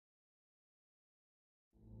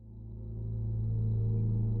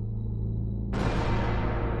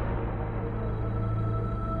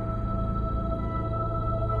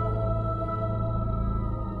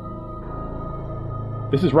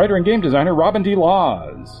This is writer and game designer Robin D.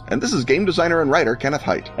 Laws. And this is game designer and writer Kenneth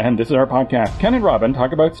Hite. And this is our podcast, Ken and Robin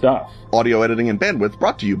Talk About Stuff. Audio editing and bandwidth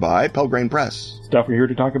brought to you by Pelgrane Press. Stuff we're here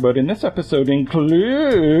to talk about in this episode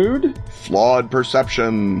include... Flawed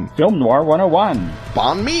Perception. Film Noir 101.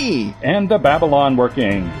 Bon Me. And the Babylon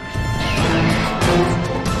Working.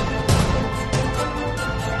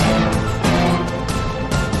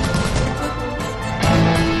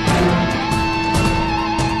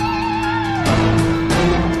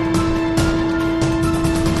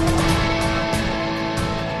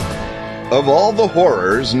 Of all the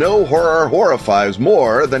horrors, no horror horrifies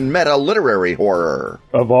more than meta-literary horror.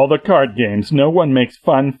 Of all the card games, no one makes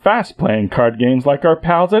fun, fast-playing card games like our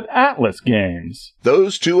pals at Atlas Games.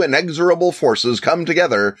 Those two inexorable forces come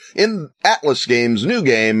together in Atlas Games' new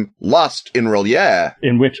game, Lost in R'lyeh,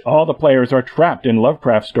 in which all the players are trapped in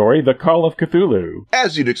Lovecraft's story, The Call of Cthulhu.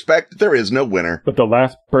 As you'd expect, there is no winner. But the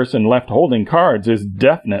last person left holding cards is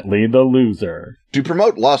definitely the loser. To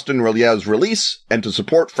promote Lost in R'lyeh's release, and to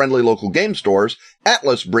support friendly local game stores,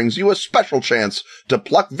 Atlas brings you a special chance to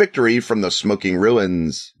pluck victory from the smoking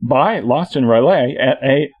ruins. Buy Lost in R'lyeh at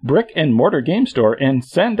a brick-and-mortar game store and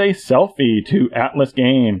send a selfie to Atlas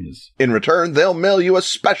Games. In return, they'll mail you a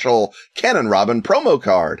special Ken and Robin promo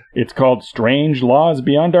card. It's called Strange Laws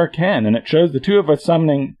Beyond Our Ken, and it shows the two of us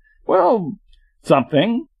summoning, well,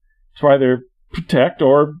 something. To either protect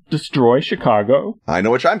or destroy Chicago. I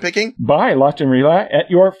know which I'm picking. Buy Lost in R'lyeh at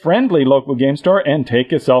your friendly local game store and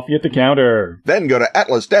take a selfie at the counter. Then go to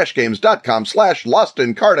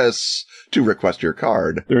atlas-games.com/lostincartus to request your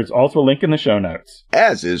card. There's also a link in the show notes.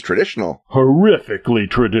 As is traditional. Horrifically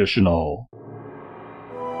traditional.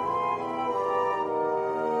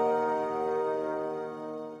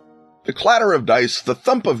 The clatter of dice, the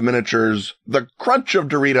thump of miniatures, the crunch of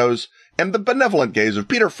Doritos, and the benevolent gaze of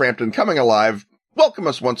Peter Frampton coming alive welcome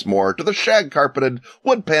us once more to the shag-carpeted,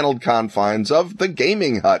 wood-paneled confines of the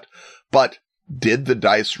gaming hut. But did the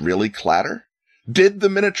dice really clatter? Did the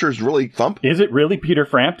miniatures really thump? Is it really Peter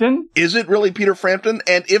Frampton? Is it really Peter Frampton?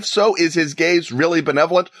 And if so, is his gaze really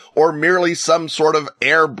benevolent, or merely some sort of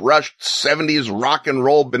airbrushed 70s rock and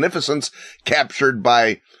roll beneficence captured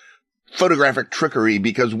by photographic trickery,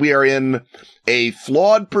 because we are in a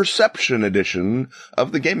flawed perception edition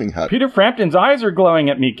of the Gaming Hut? Peter Frampton's eyes are glowing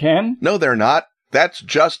at me, Ken. No, they're not. That's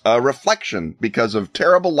just a reflection because of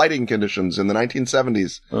terrible lighting conditions in the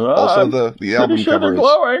 1970s. Also, the album sure cover they're is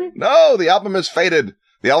glowing. No, the album is faded.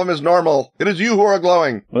 The album is normal. It is you who are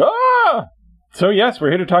glowing. So yes, we're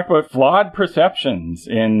here to talk about flawed perceptions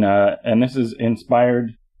and this is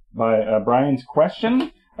inspired by Brian's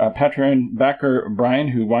question. Patreon backer Brian,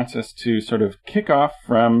 who wants us to sort of kick off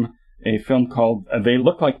from a film called They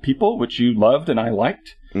Look Like People, which you loved and I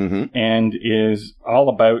liked, and is all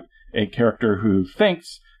about a character who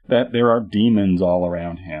thinks that there are demons all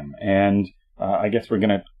around him. And I guess we're going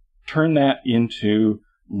to turn that into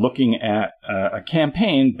looking at a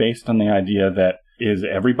campaign based on the idea that is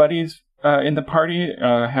everybody's in the party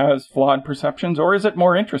has flawed perceptions, or is it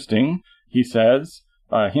more interesting, he says,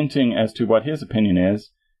 hinting as to what his opinion is,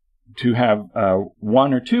 to have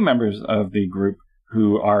one or two members of the group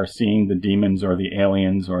who are seeing the demons or the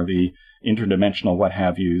aliens or the interdimensional what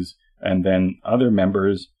have yous, and then other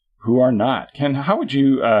members who are not. Ken, how would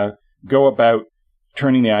you go about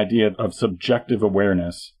turning the idea of subjective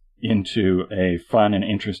awareness into a fun and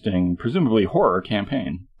interesting, presumably horror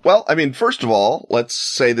campaign? Well, I mean, first of all, let's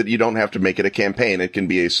say that you don't have to make it a campaign. It can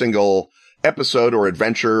be a single episode or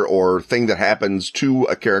adventure or thing that happens to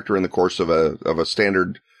a character in the course of a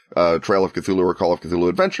standard Trail of Cthulhu or Call of Cthulhu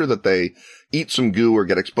adventure, that they eat some goo or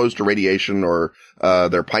get exposed to radiation or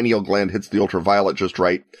their pineal gland hits the ultraviolet just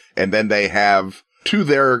right, and then they have, to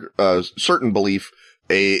their certain belief,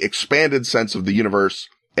 a expanded sense of the universe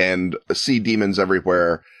and see demons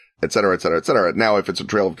everywhere, etc., etc., etc. Now, if it's a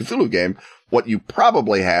Trail of Cthulhu game, what you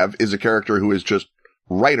probably have is a character who is just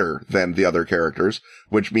righter than the other characters,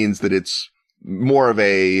 which means that it's more of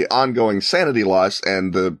a ongoing sanity loss,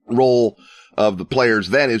 and the role of the players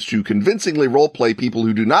then is to convincingly roleplay people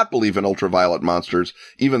who do not believe in ultraviolet monsters,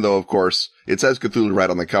 even though, of course, it says Cthulhu right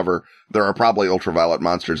on the cover. There are probably ultraviolet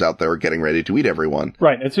monsters out there getting ready to eat everyone.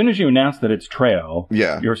 Right. As soon as you announce that it's Trail,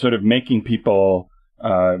 yeah, you're sort of making people,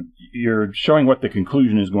 you're showing what the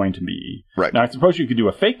conclusion is going to be. Right. Now, I suppose you could do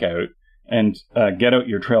a fake out and get out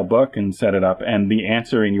your Trail book and set it up, and the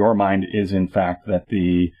answer in your mind is, in fact, that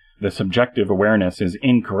the subjective awareness is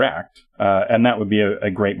incorrect, and that would be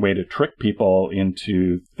a great way to trick people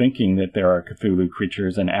into thinking that there are Cthulhu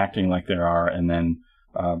creatures and acting like there are, and then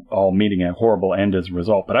all meeting a horrible end as a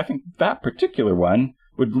result. But I think that particular one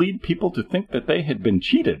would lead people to think that they had been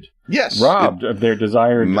cheated. Yes. Robbed of their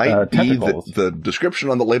desired tentacles. Be that the description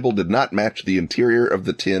on the label did not match the interior of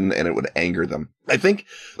the tin and it would anger them. I think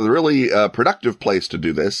the really productive place to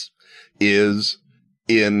do this is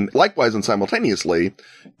likewise and simultaneously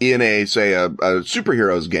in a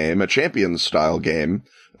superheroes game, a Champions style game,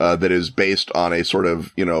 that is based on a sort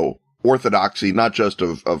of, orthodoxy, not just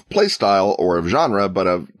of play style or of genre, but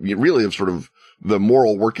of sort of the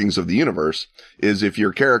moral workings of the universe, is if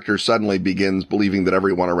your character suddenly begins believing that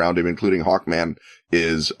everyone around him, including Hawkman,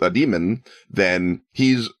 is a demon, then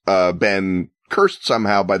he's been cursed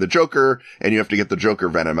somehow by the Joker, and you have to get the Joker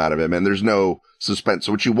venom out of him, and there's no suspense.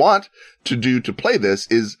 So what you want to do to play this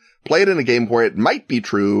is play it in a game where it might be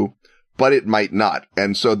true, but it might not.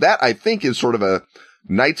 And so that, I think, is sort of a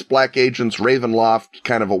Knights, Black Agents, Ravenloft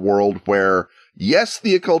kind of a world where, yes,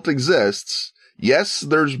 the occult exists, yes,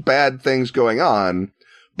 there's bad things going on,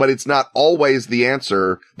 but it's not always the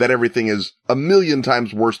answer that everything is a million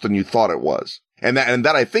times worse than you thought it was. And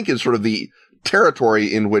that I think is sort of the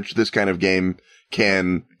territory in which this kind of game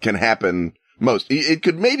can happen most. It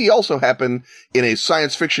could maybe also happen in a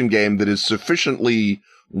science fiction game that is sufficiently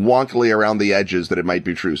wonkily around the edges that it might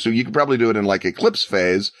be true. So you could probably do it in like Eclipse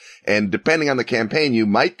phase, and depending on the campaign, you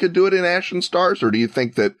could do it in Ashen Stars, or do you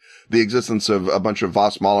think that the existence of a bunch of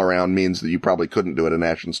Voss Mall around means that you probably couldn't do it in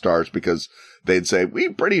Ashen Stars because they'd say,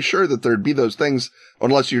 we're pretty sure that there'd be those things,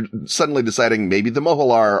 unless you're suddenly deciding maybe the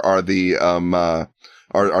Mohalar are the,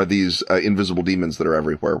 are these invisible demons that are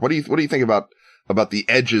everywhere. What do you think about the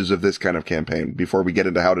edges of this kind of campaign before we get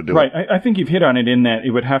into how to do it? Right. I think you've hit on it in that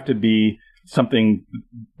it would have to be something,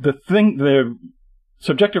 the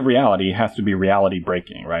subjective reality has to be reality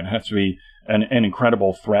breaking, right? It has to be an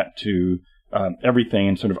incredible threat to everything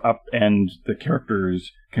and sort of upend the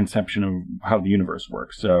character's conception of how the universe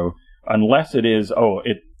works. So unless it is,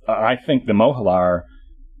 I think the Mohalar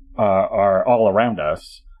are all around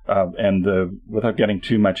us, and without getting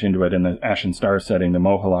too much into it, in the Ashen Star setting, the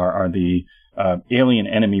Mohalar are the alien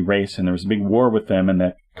enemy race, and there was a big war with them, and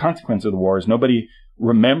the consequence of the war is nobody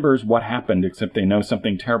remembers what happened except they know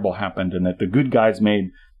something terrible happened, and that the good guys made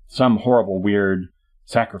some horrible, weird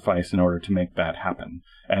sacrifice in order to make that happen.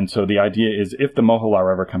 And so the idea is, if the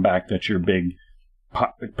Mohalar ever come back, that's your big,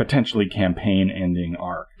 potentially campaign-ending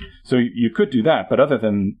arc. So you could do that, but other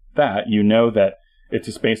than that, that it's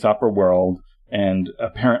a space opera world, and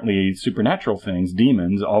apparently supernatural things,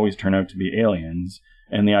 demons, always turn out to be aliens.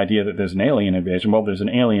 And the idea that there's an alien invasion, well, there's an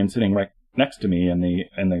alien sitting right next to me in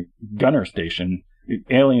the gunner station.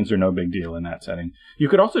 Aliens are no big deal in that setting. You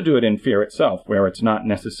could also do it in Fear itself, where it's not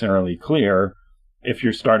necessarily clear, if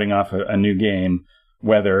you're starting off a new game,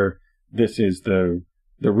 whether this is the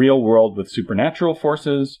real world with supernatural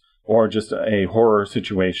forces or just a horror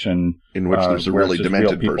situation in which there's a really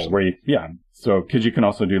demented person. So because you can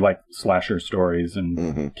also do like slasher stories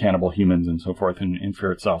and cannibal humans and so forth in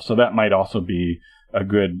Fear itself. So that might also be a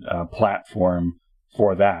good platform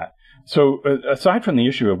for that. So aside from the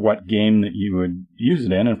issue of what game that you would use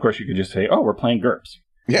it in, and of course you could just say, we're playing GURPS.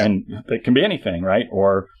 Yeah. And it can be anything, right?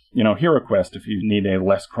 Or, HeroQuest if you need a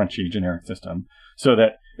less crunchy generic system, so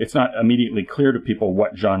that it's not immediately clear to people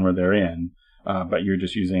what genre they're in, but you're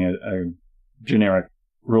just using a generic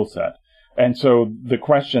rule set. And so the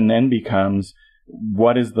question then becomes,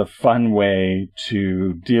 what is the fun way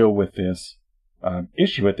to deal with this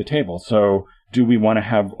issue at the table? So do we want to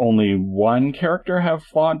have only one character have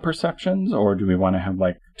flawed perceptions, or do we want to have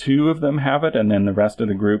like two of them have it and then the rest of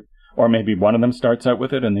the group, or maybe one of them starts out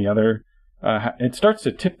with it and the other, it starts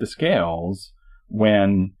to tip the scales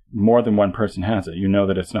when more than one person has it.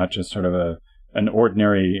 That it's not just sort of an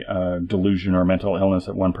ordinary delusion or mental illness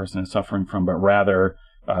that one person is suffering from, but rather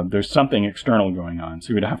there's something external going on. So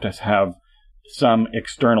you would have to have some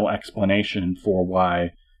external explanation for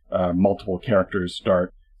why multiple characters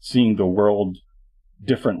start seeing the world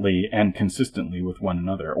differently and consistently with one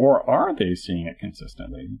another. Or are they seeing it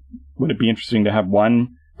consistently? Would it be interesting to have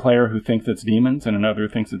one player who thinks it's demons and another who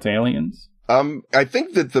thinks it's aliens? I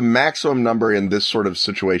think that the maximum number in this sort of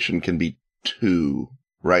situation can be 2,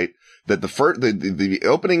 right? That the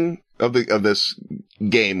opening of this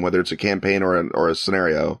game, whether it's a campaign or a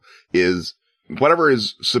scenario, is whatever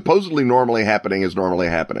is supposedly normally happening is normally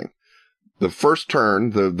happening. The first turn,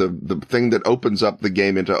 the thing that opens up the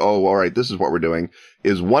game into, all right, this is what we're doing,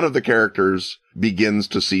 is one of the characters begins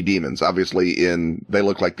to see demons. Obviously they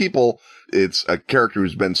look like people. It's a character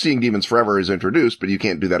who's been seeing demons forever is introduced, but you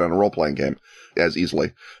can't do that on a role-playing game as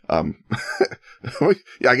easily. I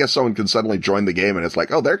guess someone can suddenly join the game and it's like,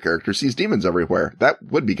 their character sees demons everywhere. That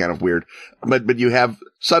would be kind of weird. But you have,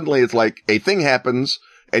 suddenly it's like a thing happens,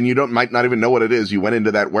 and you might not even know what it is. You went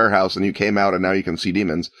into that warehouse and you came out and now you can see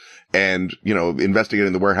demons. And,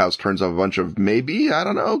 investigating the warehouse turns up a bunch of maybe, I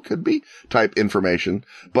don't know, could be type information.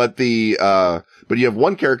 But but you have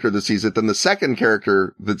one character that sees it, then the second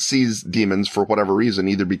character that sees demons for whatever reason,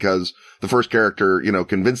 either because the first character,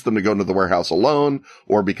 convinced them to go into the warehouse alone,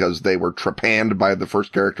 or because they were trepanned by the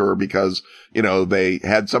first character, or because, they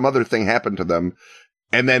had some other thing happen to them.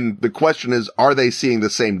 And then the question is, are they seeing the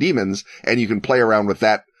same demons? And you can play around with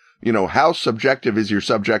that. How subjective is your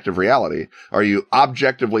subjective reality? Are you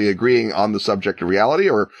objectively agreeing on the subjective reality,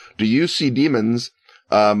 or do you see demons,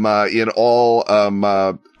 in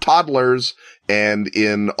all, toddlers and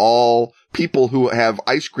in all people who have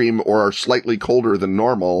ice cream or are slightly colder than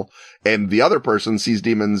normal? And the other person sees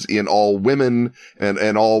demons in all women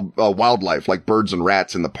and all wildlife, like birds and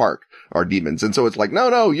rats in the park are demons. And so it's like,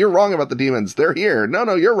 no, you're wrong about the demons. They're here.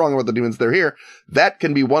 No, you're wrong about the demons. They're here. That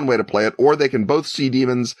can be one way to play it. Or they can both see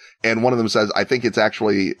demons and one of them says, I think it's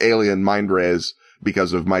actually alien mind rays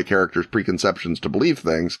because of my character's preconceptions to believe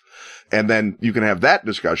things. And then you can have that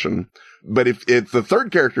discussion. But if the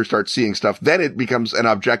third character starts seeing stuff, then it becomes an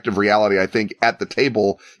objective reality, I think, at the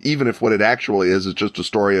table, even if what it actually is just a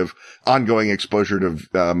story of ongoing exposure to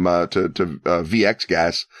VX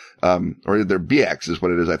gas, or their BX is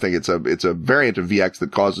what it is. I think it's a variant of VX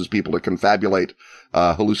that causes people to confabulate,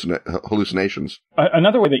 hallucinations.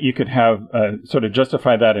 Another way that you could have, sort of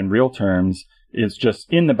justify that in real terms is just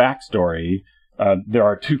in the backstory. There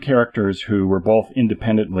are two characters who were both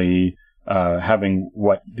independently having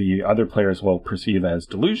what the other players will perceive as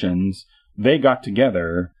delusions. They got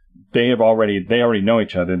together. They already know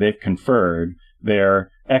each other. They've conferred.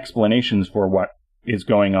 Their explanations for what is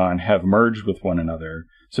going on have merged with one another.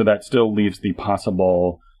 So that still leaves the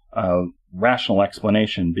possible rational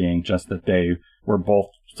explanation being just that they were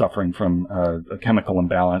both suffering from a chemical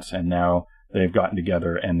imbalance, and now they've gotten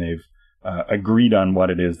together and they've agreed on what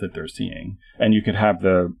it is that they're seeing. And you could have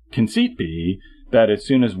the conceit be that as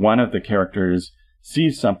soon as one of the characters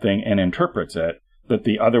sees something and interprets it, that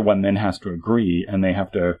the other one then has to agree, and they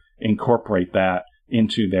have to incorporate that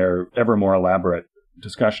into their ever more elaborate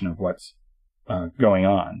discussion of what's going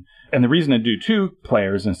on. And the reason to do two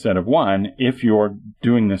players instead of one, if you're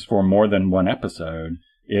doing this for more than one episode,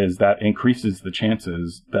 is that increases the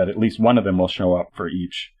chances that at least one of them will show up for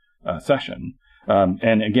each session.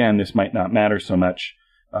 And again, this might not matter so much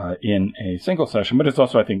in a single session, but it's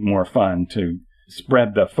also, I think, more fun to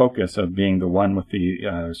spread the focus of being the one with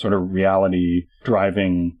the sort of reality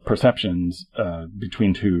driving perceptions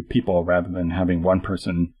between two people rather than having one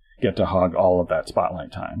person get to hog all of that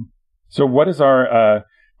spotlight time. So what is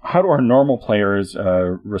how do our normal players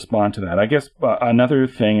respond to that? I guess another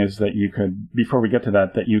thing is that you could, before we get to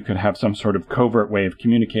that you could have some sort of covert way of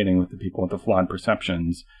communicating with the people with the flawed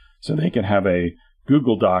perceptions. So they could have a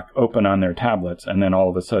Google Doc open on their tablets, and then all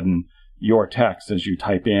of a sudden your text as you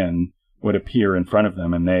type in would appear in front of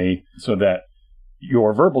them, so that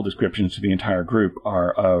your verbal descriptions to the entire group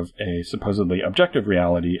are of a supposedly objective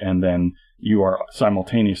reality, and then you are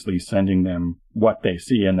simultaneously sending them what they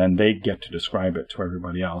see, and then they get to describe it to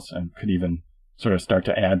everybody else, and could even sort of start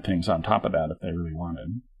to add things on top of that if they really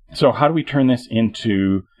wanted. So how do we turn this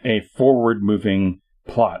into a forward-moving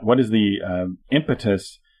plot? What is the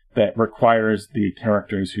impetus that requires the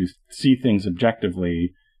characters who see things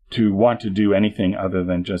objectively to want to do anything other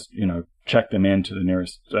than just, check them into the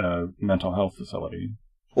nearest mental health facility?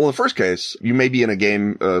 Well, in the first case, you may be in a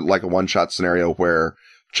game like a one-shot scenario where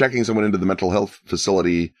checking someone into the mental health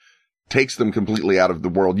facility takes them completely out of the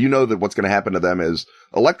world. You know that what's going to happen to them is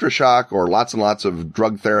electroshock or lots and lots of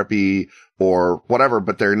drug therapy or whatever,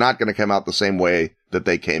 but they're not going to come out the same way that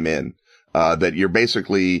they came in. That you're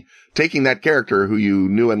basically taking that character who you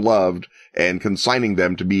knew and loved and consigning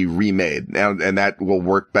them to be remade. And that will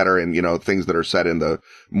work better in, things that are set in the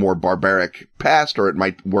more barbaric past, or it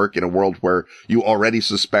might work in a world where you already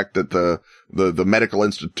suspect that the medical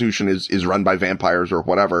institution is run by vampires or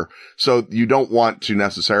whatever. So you don't want to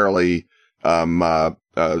necessarily,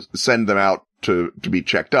 send them out to be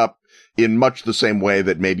checked up in much the same way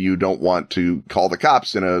that maybe you don't want to call the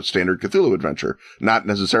cops in a standard Cthulhu adventure. Not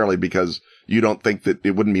necessarily because you don't think that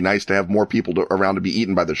it wouldn't be nice to have more people around to be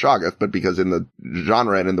eaten by the Shoggoth, but because in the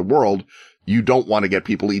genre and in the world, you don't want to get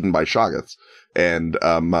people eaten by Shoggoths. And,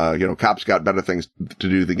 cops got better things to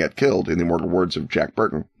do than get killed, in the immortal words of Jack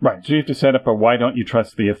Burton. Right. So you have to set up a why don't you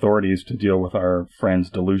trust the authorities to deal with our friend's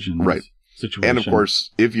delusions situation. And of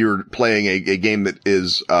course, if you're playing a game that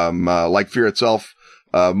is, like Fear itself,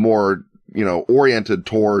 more, oriented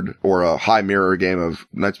toward, or a high mirror game of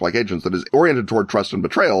Knights of Black Agents that is oriented toward trust and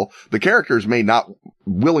betrayal, the characters may not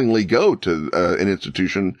willingly go to an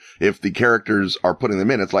institution if the characters are putting them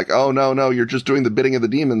in. It's like, oh, no, you're just doing the bidding of the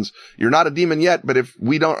demons. You're not a demon yet, but if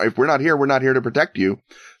we're not here to protect you.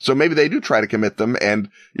 So maybe they do try to commit them, and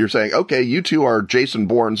you're saying, okay, you two are Jason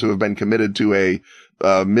Bournes who have been committed to a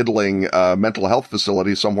middling mental health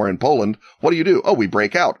facility somewhere in Poland. What do? Oh, we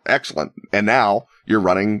break out. Excellent. And now you're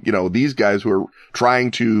running, these guys who are trying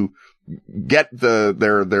to get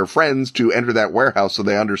their friends to enter that warehouse so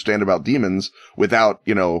they understand about demons without,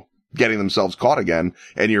 getting themselves caught again.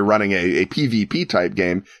 And you're running a PvP type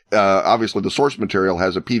game. Obviously the source material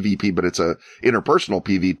has a PvP, but it's a interpersonal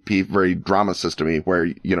PvP, very drama system-y where,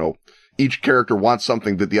 each character wants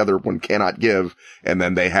something that the other one cannot give, and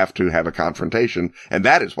then they have to have a confrontation, and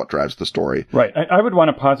that is what drives the story. Right. I would want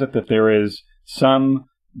to posit that there is some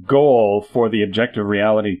goal for the objective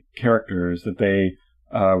reality characters that they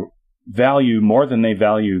value more than they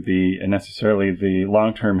value necessarily the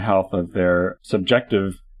long-term health of their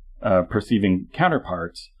subjective perceiving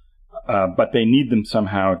counterparts, but they need them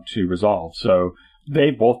somehow to resolve. So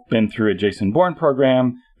they've both been through a Jason Bourne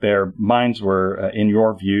program. Their minds were, in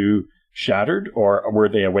your view, shattered, or were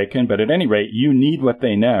they awakened? But at any rate, you need what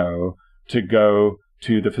they know to go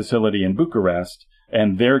to the facility in Bucharest,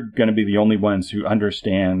 and they're going to be the only ones who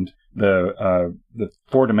understand the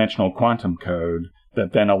four-dimensional quantum code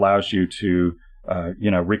that then allows you to,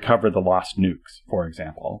 recover the lost nukes, for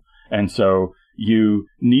example. And so you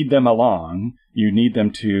need them along. You need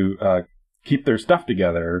them to keep their stuff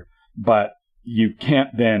together, but you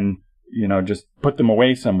can't then, just put them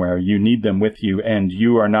away somewhere. You need them with you, and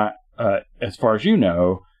you are not, as far as you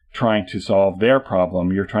know, trying to solve their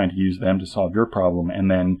problem. You're trying to use them to solve your problem. And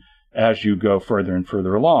then as you go further and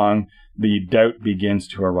further along, the doubt begins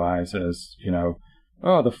to arise as,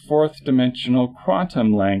 the fourth dimensional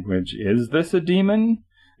quantum language. Is this a demon?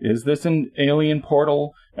 Is this an alien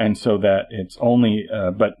portal? And so that it's only,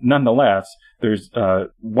 but nonetheless, there's,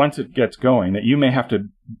 once it gets going, that you may have to,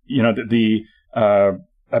 the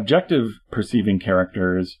objective perceiving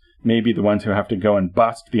characters may be the ones who have to go and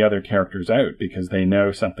bust the other characters out because they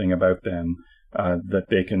know something about them, that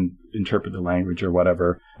they can interpret the language or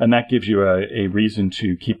whatever. And that gives you a reason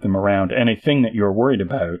to keep them around, and a thing that you're worried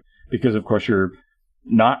about, because of course you're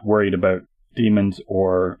not worried about demons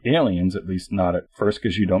or aliens, at least not at first,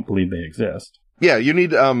 because you don't believe they exist. Yeah, you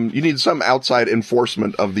need some outside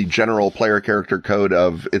enforcement of the general player character code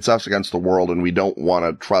of it's us against the world, and we don't want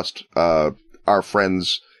to trust our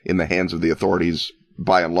friends in the hands of the authorities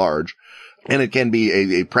by and large. And it can be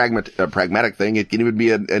a pragmatic thing. It can even be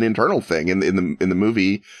an internal thing. In the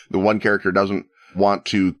movie, the one character doesn't want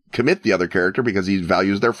to commit the other character because he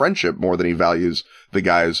values their friendship more than he values the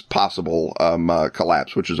guy's possible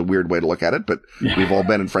collapse, which is a weird way to look at it, but we've all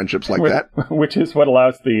been in friendships like that. Which is what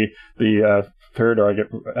allows the third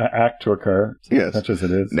act to occur, yes, such as it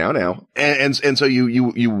is now. And so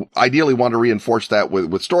you ideally want to reinforce that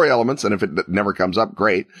with story elements, and if it never comes up,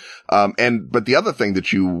 great. But the other thing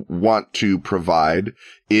that you want to provide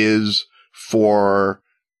is for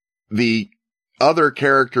the other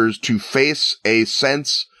characters to face a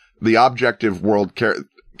sense, the objective world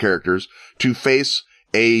characters to face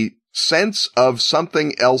a sense of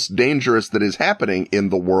something else dangerous that is happening in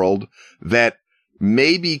the world that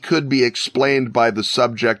maybe could be explained by the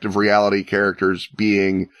subjective reality characters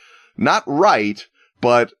being not right,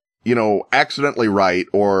 but, accidentally right,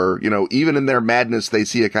 or, even in their madness, they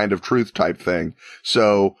see a kind of truth type thing.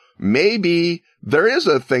 So maybe there is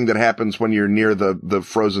a thing that happens when you're near the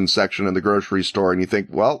frozen section in the grocery store and you think,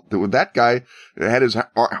 well, that guy had his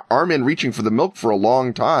arm in reaching for the milk for a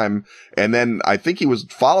long time. And then I think he was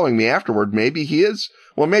following me afterward. Maybe he is.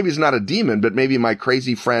 Well, maybe he's not a demon, but maybe my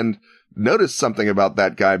crazy friend noticed something about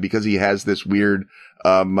that guy because he has this weird,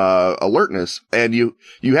 alertness. And you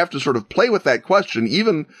have to sort of play with that question.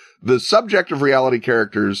 Even the subjective reality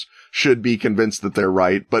characters should be convinced that they're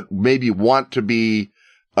right, but maybe want to be,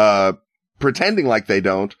 pretending like they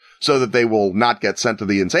don't so that they will not get sent to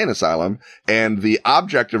the insane asylum. And the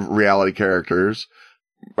objective reality characters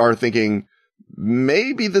are thinking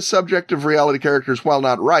maybe the subjective reality characters, while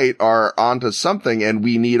not right, are onto something. And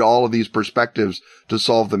we need all of these perspectives to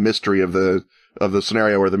solve the mystery of the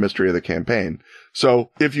scenario or the mystery of the campaign. So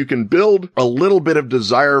if you can build a little bit of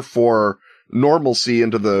desire for normalcy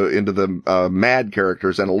into the mad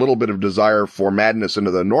characters and a little bit of desire for madness into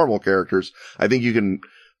the normal characters, I think you can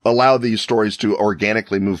allow these stories to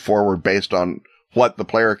organically move forward based on what the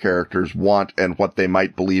player characters want and what they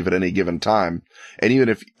might believe at any given time. And even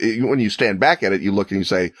if, when you stand back at it, you look and you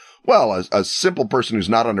say, well, a simple person who's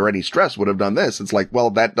not under any stress would have done this. It's like,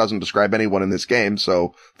 well, that doesn't describe anyone in this game,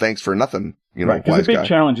 so thanks for nothing. Right, because the big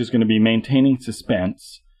challenge is going to be maintaining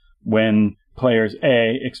suspense when players,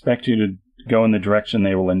 A, expect you to go in the direction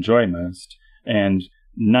they will enjoy most, and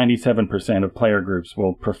 97% of player groups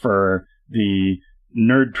will prefer the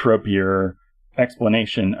nerd-tropier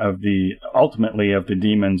explanation of the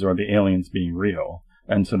demons or the aliens being real.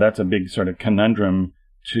 And so that's a big sort of conundrum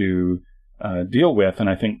to deal with, and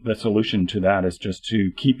I think the solution to that is just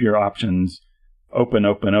to keep your options open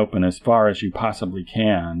as far as you possibly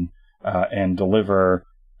can, and deliver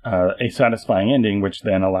a satisfying ending, which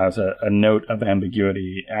then allows a note of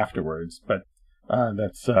ambiguity afterwards. But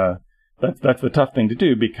that's the tough thing to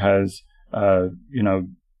do because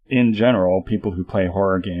in general, people who play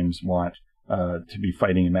horror games want to be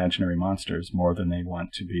fighting imaginary monsters more than they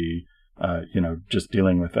want to be just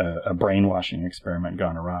dealing with a brainwashing experiment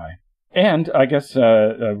gone awry. And I guess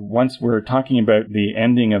once we're talking about the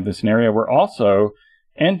ending of the scenario, we're also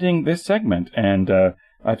ending this segment. And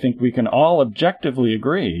I think we can all objectively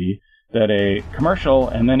agree that a commercial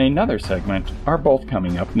and then another segment are both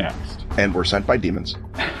coming up next. And we're sent by demons.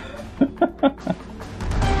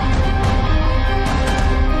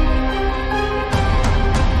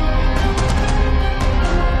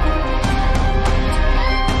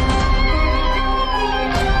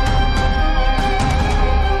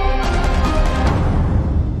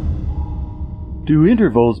 Do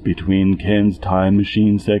intervals between Ken's Time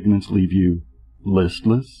Machine segments leave you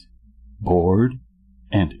listless, bored,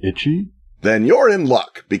 and itchy? Then you're in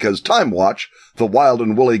luck, because Time Watch, the wild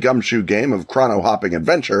and woolly gumshoe game of chrono-hopping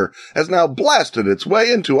adventure, has now blasted its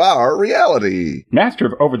way into our reality. Master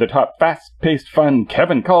of over-the-top, fast-paced fun,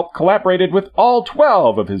 Kevin Culp collaborated with all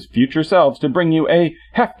 12 of his future selves to bring you a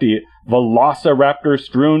hefty,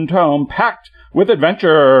 velociraptor-strewn tome packed with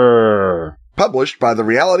adventure. Published by the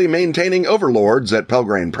reality-maintaining overlords at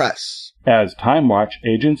Pelgrane Press. As Time Watch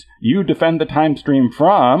agents, you defend the time stream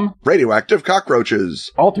from radioactive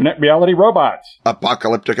cockroaches, alternate reality robots,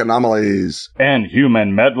 apocalyptic anomalies, and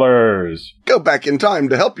human meddlers. Go back in time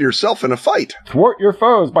to help yourself in a fight, thwart your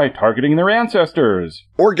foes by targeting their ancestors,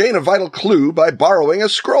 or gain a vital clue by borrowing a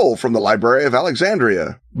scroll from the Library of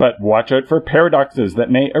Alexandria. But watch out for paradoxes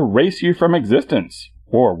that may erase you from existence,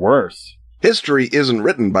 or worse. History isn't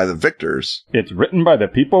written by the victors. It's written by the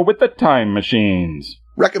people with the time machines.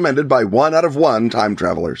 Recommended by 1 out of 1 time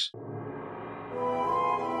travelers.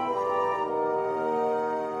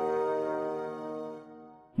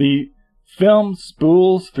 The film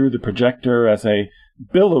spools through the projector as a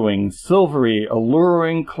billowing, silvery,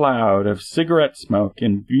 alluring cloud of cigarette smoke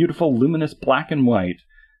in beautiful, luminous black and white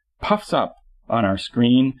puffs up on our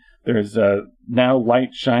screen. There's now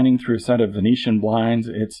light shining through a set of Venetian blinds.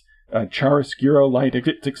 It's chiaroscuro light,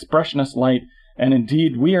 it's expressionist light, and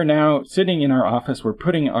indeed we are now sitting in our office. We're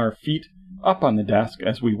putting our feet up on the desk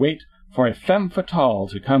as we wait for a femme fatale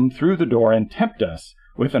to come through the door and tempt us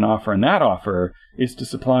with an offer, and that offer is to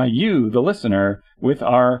supply you, the listener, with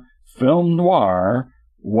our Film Noir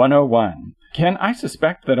 101. Ken, I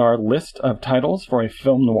suspect that our list of titles for a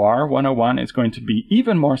Film Noir 101 is going to be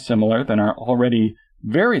even more similar than our already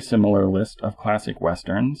very similar list of classic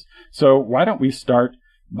westerns. So why don't we start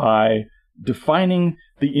by defining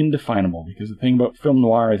the indefinable, because the thing about film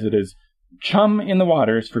noir is it is chum in the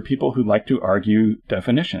waters for people who like to argue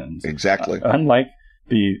definitions. Exactly. Unlike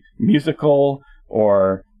the musical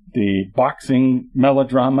or the boxing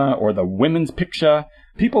melodrama or the women's picture,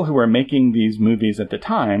 people who were making these movies at the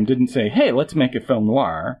time didn't say, hey, let's make a film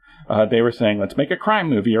noir. They were saying, let's make a crime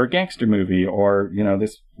movie or a gangster movie or,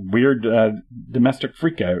 this weird domestic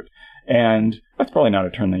freakout. And that's probably not a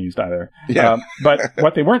term they used either. Yeah. But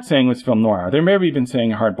what they weren't saying was film noir. They may have even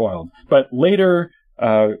saying hard-boiled. But later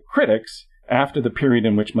critics, after the period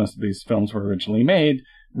in which most of these films were originally made,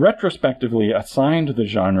 retrospectively assigned the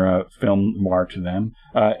genre film noir to them.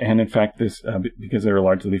 And in fact, this because they were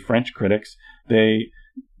largely French critics, they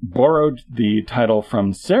borrowed the title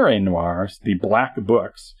from Série Noire, the Black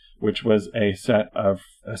Books, which was a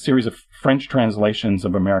series of French translations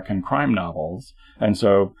of American crime novels. And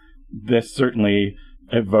so this certainly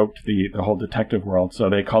evoked the whole detective world, so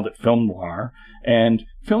they called it film noir. And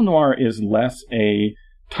film noir is less a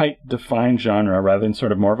tight, defined genre rather than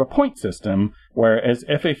sort of more of a point system, whereas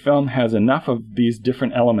if a film has enough of these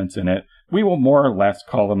different elements in it, we will more or less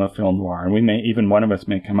call them a film noir. And we may, even one of us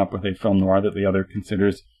may come up with a film noir that the other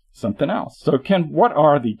considers something else. So Ken, what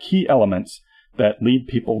are the key elements that lead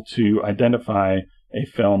people to identify a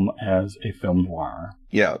film as a film noir.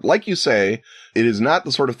 Yeah, like you say, it is not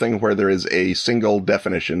the sort of thing where there is a single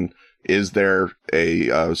definition. Is there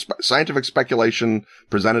a scientific speculation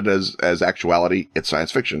presented as actuality? It's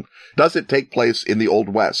science fiction. Does it take place in the Old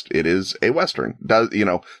West? It is a Western.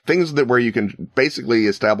 Things that where you can basically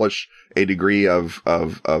establish a degree of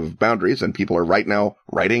boundaries, and people are right now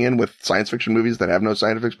writing in with science fiction movies that have no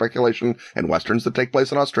scientific speculation and Westerns that take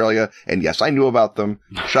place in Australia. And yes, I knew about them.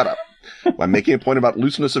 Shut up. I'm making a point about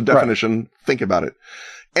looseness of definition. Right. Think about it.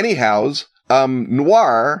 Anyhows,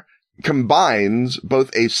 noir combines both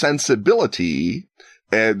a sensibility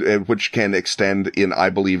and which can extend in, I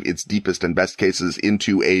believe, its deepest and best cases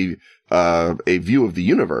into a view of the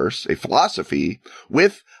universe, a philosophy,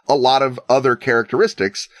 with a lot of other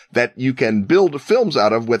characteristics that you can build films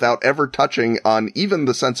out of without ever touching on even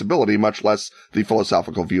the sensibility, much less the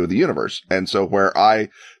philosophical view of the universe. And so where I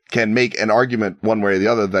can make an argument one way or the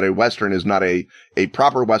other that a Western is not a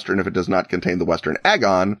proper Western if it does not contain the Western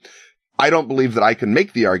agon, I don't believe that I can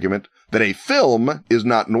make the argument that a film is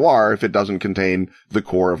not noir if it doesn't contain the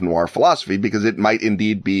core of noir philosophy, because it might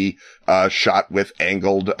indeed be shot with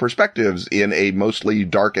angled perspectives in a mostly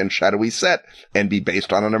dark and shadowy set and be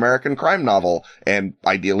based on an American crime novel and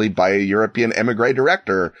ideally by a European emigre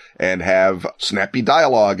director and have snappy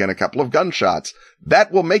dialogue and a couple of gunshots.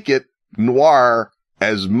 That will make it noir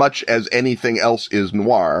as much as anything else is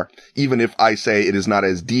noir, even if I say it is not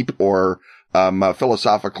as deep or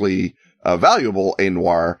philosophically valuable a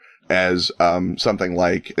noir as something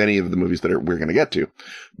like any of the movies that we're going to get to.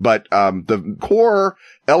 But the core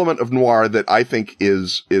element of noir that I think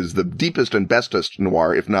is the deepest and bestest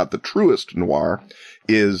noir, if not the truest noir,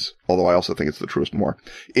 is, although I also think it's the truest noir,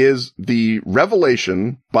 is the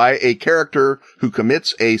revelation by a character who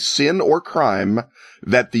commits a sin or crime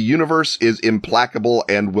that the universe is implacable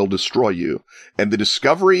and will destroy you. And the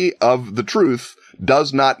discovery of the truth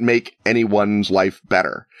does not make anyone's life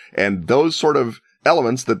better. And those sort of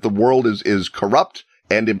elements, that the world is corrupt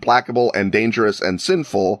and implacable and dangerous and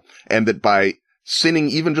sinful, and that by sinning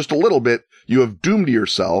even just a little bit, you have doomed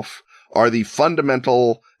yourself, are the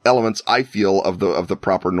fundamental elements, I feel, of the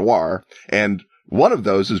proper noir. And one of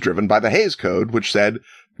those is driven by the Hays Code, which said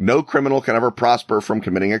no criminal can ever prosper from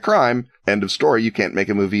committing a crime. End of story. You can't make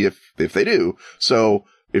a movie if they do. So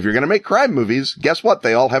if you're going to make crime movies, guess what?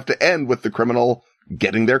 They all have to end with the criminal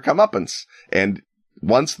getting their comeuppance. And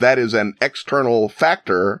once that is an external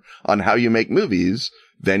factor on how you make movies,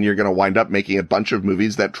 then you're going to wind up making a bunch of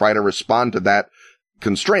movies that try to respond to that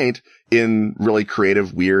constraint in really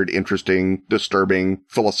creative, weird, interesting, disturbing,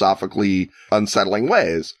 philosophically unsettling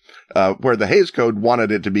ways. Where the Hays Code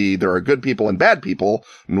wanted it to be, there are good people and bad people,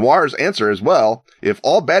 noir's answer is, well, if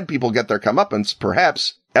all bad people get their comeuppance,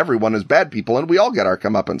 perhaps everyone is bad people and we all get our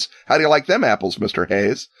comeuppance. How do you like them apples, Mr.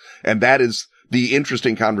 Hays? And that is the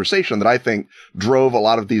interesting conversation that I think drove a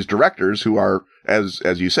lot of these directors who are, as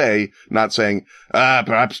you say, not saying,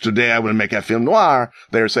 perhaps today I will make a film noir.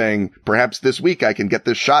 They're saying, perhaps this week I can get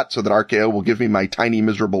this shot so that RKO will give me my tiny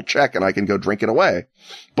miserable check and I can go drink it away.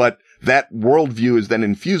 But that worldview is then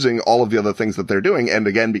infusing all of the other things that they're doing. And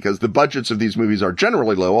again, because the budgets of these movies are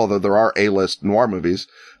generally low, although there are A-list noir movies,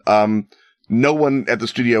 no one at the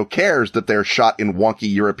studio cares that they're shot in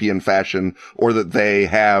wonky European fashion or that they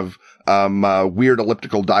have weird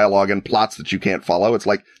elliptical dialogue and plots that you can't follow. It's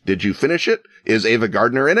like, did you finish it? Is Ava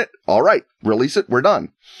Gardner in it? All right, release it. We're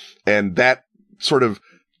done. And that sort of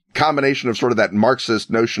combination of sort of that Marxist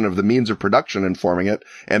notion of the means of production informing it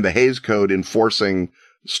and the Hays Code enforcing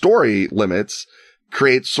story limits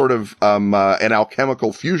creates sort of an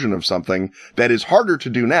alchemical fusion of something that is harder to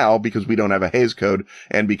do now because we don't have a Hays Code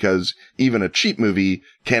and because even a cheap movie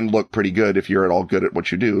can look pretty good if you're at all good at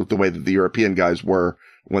what you do, the way that the European guys were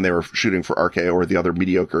when they were shooting for RKO or the other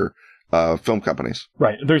mediocre film companies.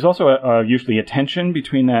 Right. There's also usually a tension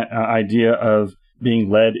between that idea of being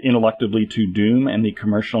led ineluctably to doom and the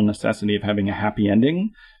commercial necessity of having a happy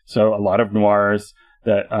ending. So a lot of noirs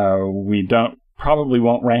that we probably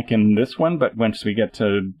won't rank in this one, but once we get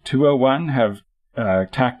to 201 have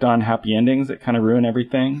tacked on happy endings that kind of ruin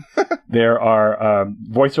everything. There are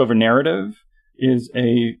voiceover narrative is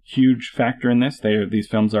a huge factor in this. These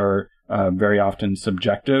films are very often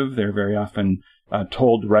subjective. They're very often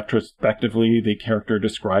told retrospectively, the character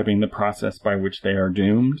describing the process by which they are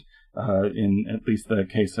doomed. In at least the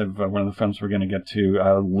case of one of the films we're going to get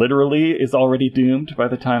to, literally is already doomed by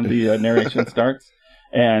the time the narration starts.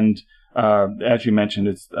 And as you mentioned,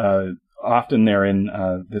 it's often they're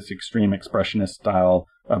in this extreme expressionist style,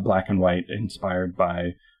 black and white, inspired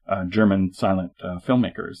by German silent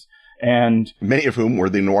filmmakers. And many of whom were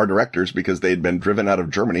the noir directors because they'd been driven out of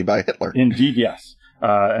Germany by Hitler. Indeed, yes.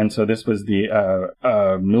 And so this was the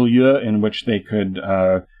milieu in which they could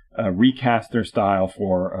recast their style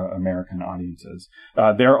for American audiences.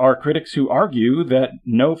 There are critics who argue that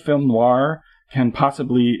no film noir can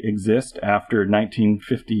possibly exist after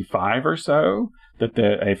 1955 or so, that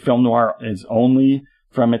a film noir is only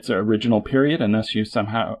from its original period, and thus you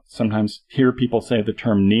sometimes hear people say the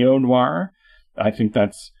term neo-noir. I think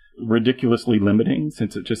that's ridiculously limiting,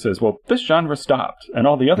 since it just says, well, this genre stopped, and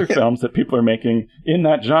all the other films that people are making in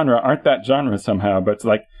that genre aren't that genre somehow. But it's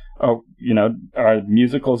like, oh, are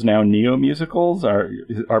musicals now neo-musicals?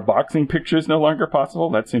 Are boxing pictures no longer possible?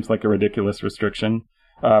 That seems like a ridiculous restriction.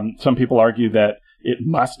 Some people argue that it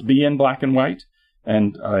must be in black and white,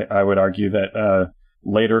 and I would argue that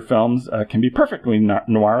later films can be perfectly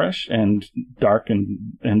noirish and dark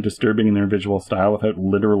and disturbing in their visual style without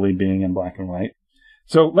literally being in black and white.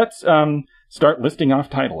 So let's start listing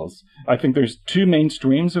off titles. I think there's two main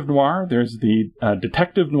streams of noir. There's the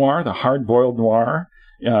detective noir, the hard-boiled noir,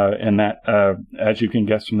 and that, as you can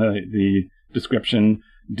guess from the description,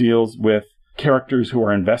 deals with characters who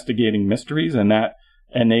are investigating mysteries, and that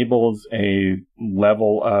enables a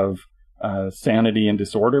level of sanity and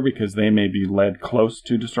disorder because they may be led close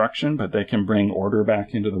to destruction, but they can bring order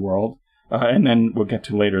back into the world. And then we'll get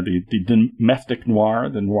to later the domestic noir,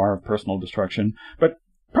 the noir of personal destruction. But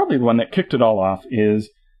probably the one that kicked it all off is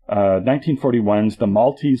 1941's The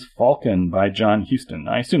Maltese Falcon by John Huston.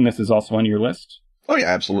 I assume this is also on your list? Oh, yeah,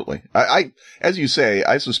 absolutely. I as you say,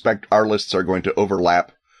 I suspect our lists are going to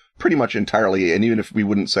overlap pretty much entirely. And even if we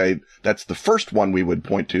wouldn't say that's the first one we would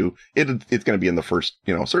point to, it's going to be in the first,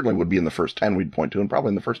 certainly would be in the first 10 we'd point to, and probably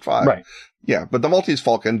in the first 5. Right. Yeah. But The Maltese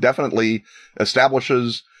Falcon definitely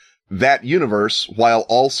establishes that universe while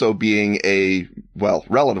also being a,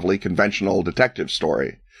 relatively conventional detective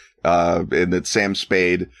story. And that Sam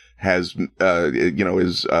Spade has,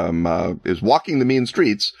 is walking the mean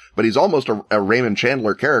streets, but he's almost a Raymond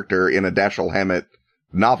Chandler character in a Dashiell Hammett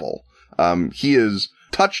novel. He is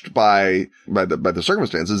touched by the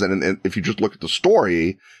circumstances. And if you just look at the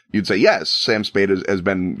story, you'd say, yes, Sam Spade has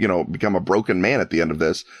been, become a broken man at the end of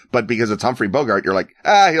this. But because it's Humphrey Bogart, you're like,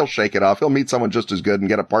 he'll shake it off. He'll meet someone just as good and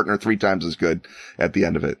get a partner 3 times as good at the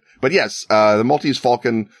end of it. But yes, The Maltese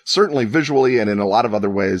Falcon, certainly visually and in a lot of other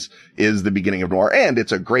ways, is the beginning of noir. And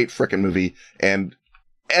it's a great frickin' movie and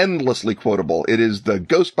endlessly quotable. It is the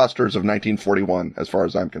Ghostbusters of 1941, as far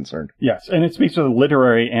as I'm concerned. Yes, and it speaks to the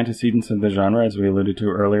literary antecedents of the genre, as we alluded to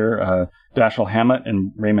earlier. Dashiell Hammett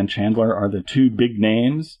and Raymond Chandler are the two big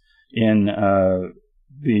names in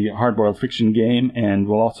the hard-boiled fiction game, and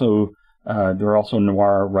there are also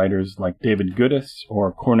noir writers like David Goodis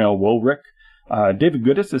or Cornell Woolrich. David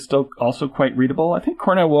Goodis is still also quite readable. I think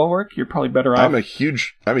Cornell Woolrich, you're probably better off. I'm a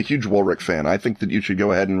huge Woolrich fan. I think that you should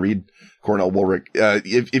go ahead and read Cornell Woolrich.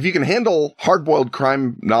 If you can handle hard-boiled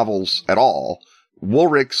crime novels at all,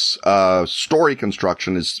 Woolrich's story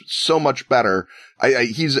construction is so much better.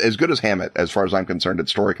 He's as good as Hammett, as far as I'm concerned, at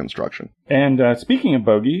story construction. And speaking of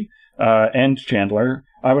Bogey and Chandler,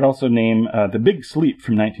 I would also name The Big Sleep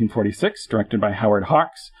from 1946, directed by Howard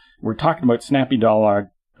Hawks. We're talking about snappy dialogue.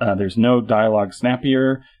 There's no dialogue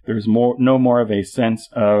snappier. There's no more of a sense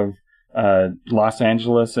of Los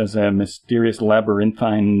Angeles as a mysterious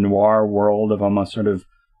labyrinthine noir world of almost sort of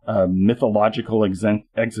mythological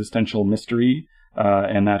existential mystery.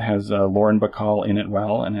 And that has Lauren Bacall in it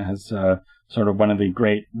well, and it has sort of one of the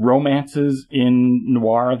great romances in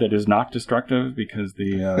noir that is not destructive, because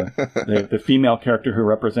the female character who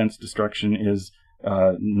represents destruction is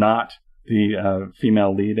not the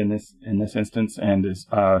female lead in this instance, and is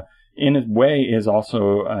in a way is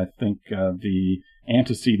also, I think, the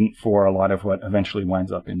antecedent for a lot of what eventually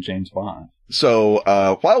winds up in James Bond. So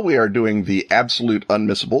while we are doing the absolute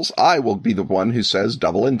unmissables, I will be the one who says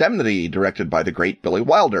Double Indemnity, directed by the great Billy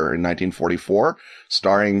Wilder in 1944,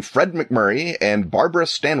 starring Fred MacMurray and Barbara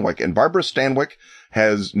Stanwyck. And Barbara Stanwyck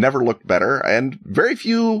has never looked better, and very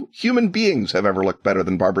few human beings have ever looked better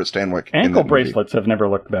than Barbara Stanwyck. Ankle bracelets have never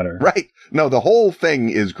looked better. Right. No, the whole thing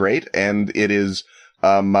is great, and it is...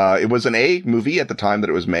 it was an A movie at the time that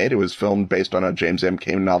it was made. It was filmed based on a James M.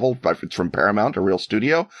 Cain novel. It's from Paramount, a real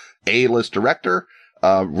studio. A-list director.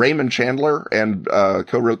 Raymond Chandler and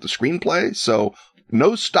co-wrote the screenplay. So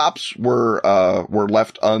no stops were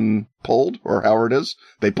left unpulled, or however it is.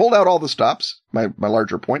 They pulled out all the stops, my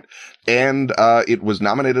larger point. And it was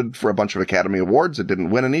nominated for a bunch of Academy Awards. It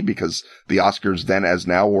didn't win any because the Oscars then as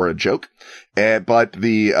now were a joke. But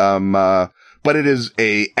it is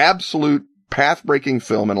a absolute path-breaking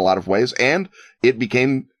film in a lot of ways, and it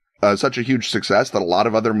became such a huge success that a lot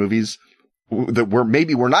of other movies that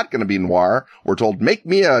we're not going to be noir, were told, make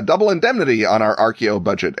me a Double Indemnity on our RKO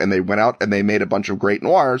budget. And they went out and they made a bunch of great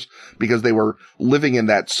noirs because they were living in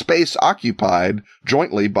that space occupied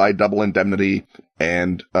jointly by Double Indemnity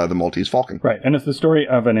and the Maltese Falcon. Right. And it's the story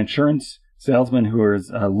of an insurance salesman who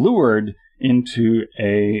is lured into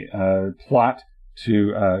a plot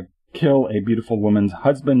to kill a beautiful woman's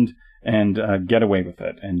husband and get away with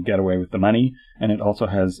it and get away with the money. And it also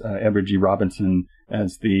has Edward G. Robinson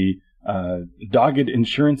as the dogged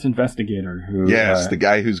insurance investigator who... Yes, the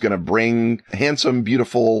guy who's going to bring handsome,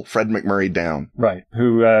 beautiful Fred McMurray down. Right,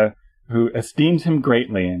 who esteems him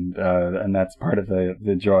greatly, and that's part of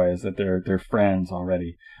the joy, is that they're friends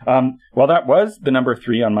already. Well, that was the number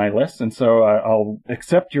 3 on my list, and so I'll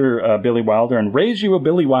accept your Billy Wilder and raise you a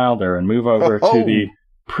Billy Wilder and move over to the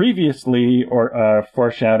previously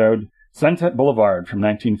foreshadowed Sunset Boulevard from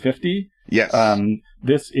 1950. Yes.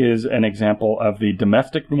 This is an example of the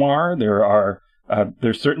domestic noir.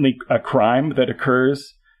 There's certainly a crime that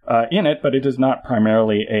occurs in it, but it is not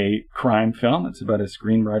primarily a crime film. It's about a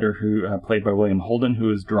screenwriter who, played by William Holden,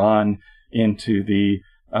 who is drawn into the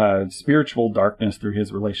spiritual darkness through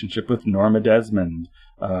his relationship with Norma Desmond,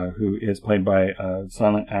 who is played by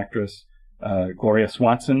silent actress Gloria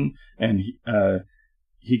Swanson, and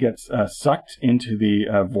he gets sucked into the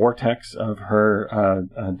vortex of her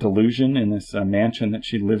delusion in this mansion that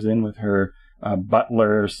she lives in with her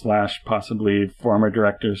butler / possibly former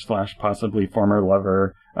director / possibly former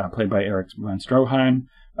lover, played by Eric von Stroheim.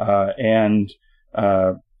 And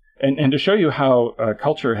to show you how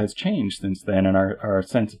culture has changed since then, and our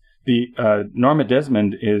sense, the Norma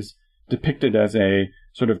Desmond is depicted as a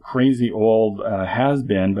sort of crazy old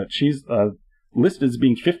has-been, but she's listed as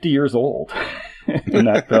being 50 years old. In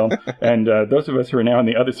that film, and those of us who are now on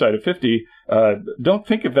the other side of 50 don't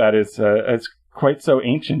think of that as quite so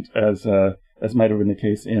ancient as might have been the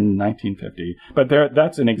case in 1950. But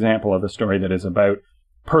that's an example of a story that is about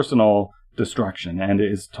personal destruction and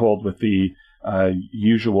is told with the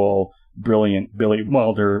usual brilliant Billy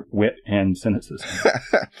Wilder wit and cynicism.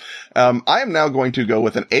 I am now going to go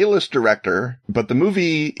with an A-list director, but the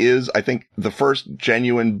movie is, I think, the first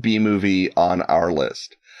genuine B movie on our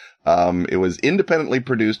list. It was independently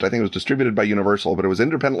produced. I think it was distributed by Universal, but it was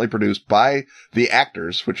independently produced by the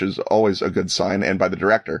actors, which is always a good sign, and by the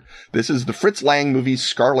director. This is the Fritz Lang movie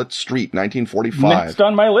Scarlet Street, 1945. Next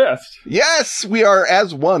on my list. Yes, we are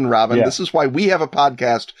as one, Robin. Yeah. This is why we have a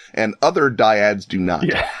podcast and other dyads do not.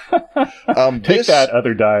 Yeah. Take that,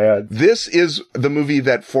 other dyads. This is the movie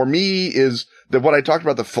that, for me, is what I talked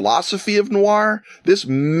about, the philosophy of noir. This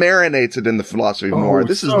marinates it in the philosophy of noir.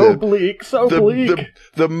 This so is bleak.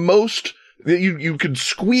 The most, you could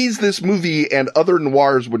squeeze this movie and other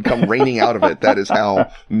noirs would come raining out of it. That is how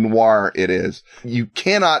noir it is. You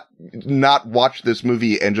cannot not watch this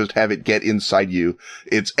movie and just have it get inside you.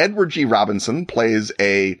 It's Edward G. Robinson plays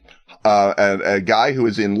a guy who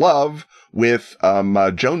is in love with,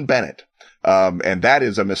 Joan Bennett. And that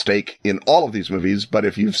is a mistake in all of these movies. But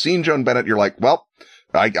if you've seen Joan Bennett, you're like, well,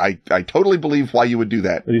 I totally believe why you would do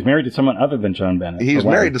that. But he's married to someone other than Joan Bennett. He's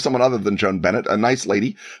married to someone other than Joan Bennett, a nice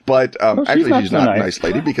lady. But, actually, she's not a nice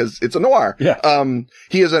lady because it's a noir. Yeah.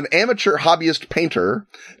 He is an amateur hobbyist painter.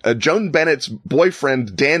 Joan Bennett's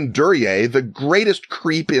boyfriend, Dan Duryea, the greatest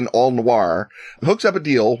creep in all noir, hooks up a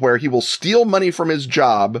deal where he will steal money from his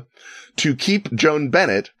job to keep Joan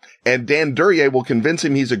Bennett, and Dan Duryea will convince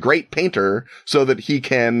him he's a great painter so that he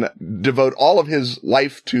can devote all of his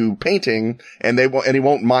life to painting, and he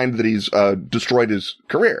won't mind that he's destroyed his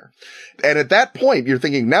career. And at that point, you're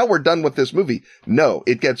thinking, now we're done with this movie. No,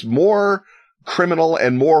 it gets more criminal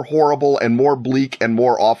and more horrible and more bleak and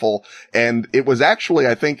more awful. And it was actually,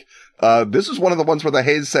 I think, this is one of the ones where the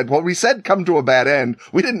Hayes said, well, we said come to a bad end.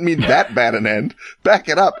 We didn't mean that bad an end. Back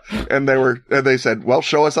it up. And they said, well,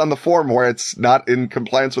 show us on the form where it's not in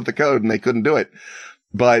compliance with the code, and they couldn't do it.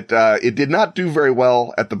 But, it did not do very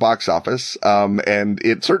well at the box office. And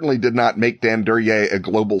it certainly did not make Dan Duryea a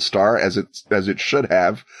global star as it should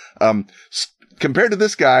have. Compared to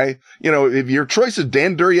this guy, if your choice is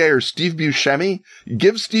Dan Duryea or Steve Buscemi,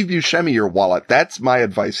 give Steve Buscemi your wallet. That's my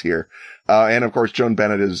advice here. And of course, Joan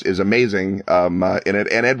Bennett is amazing, in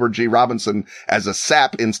it. And Edward G. Robinson as a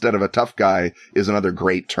sap instead of a tough guy is another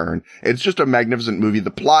great turn. It's just a magnificent movie. The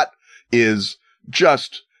plot is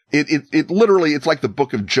just, it literally, it's like the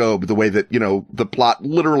Book of Job, the way that, the plot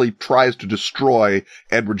literally tries to destroy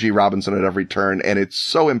Edward G. Robinson at every turn. And it's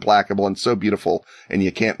so implacable and so beautiful, and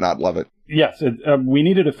you can't not love it. Yes, we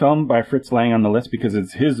needed a film by Fritz Lang on the list because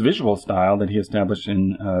it's his visual style that he established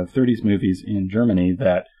in 30s movies in Germany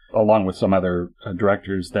that, along with some other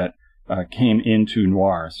directors, that came into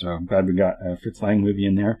noir. So I'm glad we got a Fritz Lang movie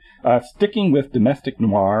in there. Sticking with domestic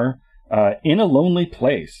noir, In a Lonely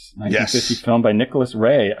Place, 1950 film by Nicholas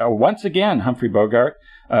Ray. Once again, Humphrey Bogart.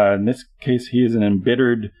 In this case, he is an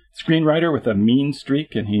embittered screenwriter with a mean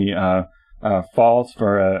streak, and he falls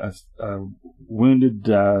for a wounded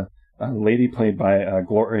lady played by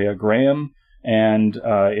Gloria Graham. And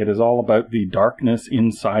it is all about the darkness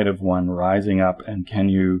inside of one rising up, and can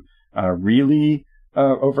you really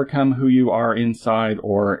overcome who you are inside,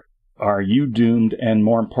 or are you doomed? And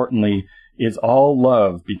more importantly, is all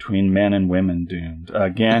love between men and women doomed?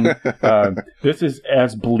 Again, this is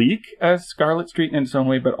as bleak as Scarlet Street in its own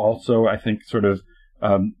way, but also, I think, sort of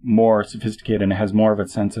more sophisticated, and has more of a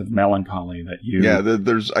sense of melancholy that you... Yeah,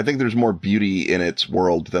 I think there's more beauty in its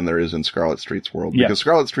world than there is in Scarlet Street's world. Because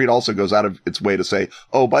Scarlet Street also goes out of its way to say,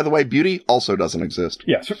 oh, by the way, beauty also doesn't exist.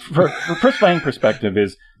 Yeah, so for Fritz Lang perspective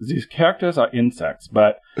is these characters are insects,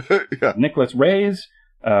 but Nicholas Ray's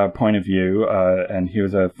point of view, and he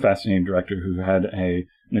was a fascinating director who had a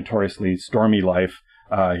notoriously stormy life,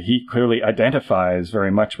 he clearly identifies very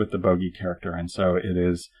much with the Bogey character, and so it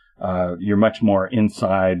is... you're much more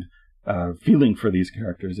inside, feeling for these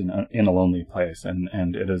characters in a lonely place,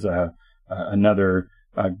 and it is another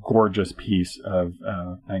gorgeous piece of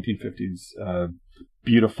 1950s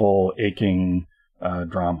beautiful, aching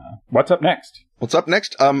drama. What's up next?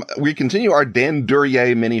 We continue our Dan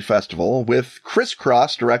Duryea mini festival with Criss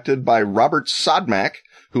Cross, directed by Robert Sodmak,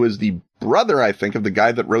 who is the brother, I think, of the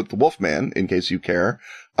guy that wrote The Wolfman, in case you care.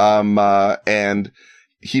 And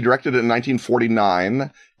he directed it in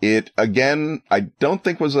 1949. It, again, I don't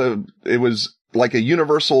think it was like a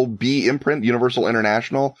Universal B imprint, Universal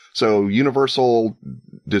International. So Universal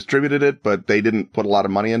distributed it, but they didn't put a lot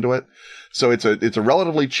of money into it. So it's a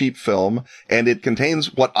relatively cheap film, and it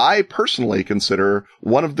contains what I personally consider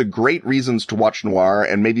one of the great reasons to watch noir,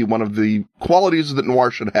 and maybe one of the qualities that noir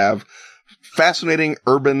should have: fascinating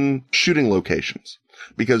urban shooting locations.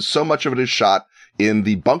 Because so much of it is shot in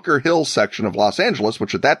the Bunker Hill section of Los Angeles,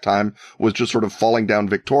 which at that time was just sort of falling down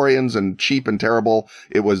Victorians and cheap and terrible.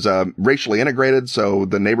 It was racially integrated, so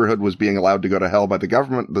the neighborhood was being allowed to go to hell by the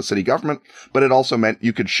government, the city government, but it also meant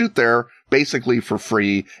you could shoot there basically for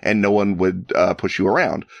free and no one would push you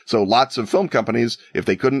around. So lots of film companies, if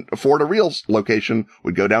they couldn't afford a real location,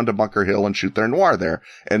 would go down to Bunker Hill and shoot their noir there.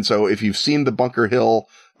 And so if you've seen the Bunker Hill,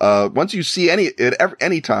 once you see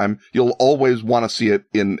any time, you'll always want to see it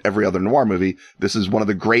in every other noir movie. This is one of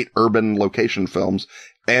the great urban location films,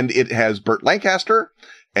 and it has Burt Lancaster,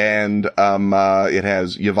 and it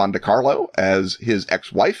has Yvonne De Carlo as his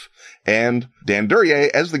ex-wife, and Dan Duryea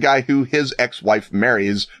as the guy who his ex-wife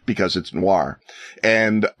marries because it's noir.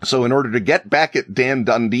 And so in order to get back at Dan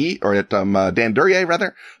Duryea,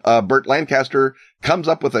 Burt Lancaster comes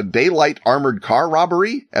up with a daylight armored car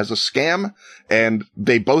robbery as a scam, and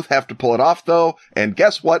they both have to pull it off, though. And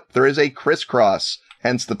guess what? There is a crisscross,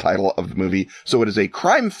 hence the title of the movie. So it is a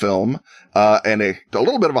crime film, and a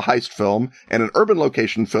little bit of a heist film, and an urban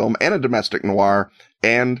location film, and a domestic noir.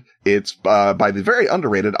 And it's by the very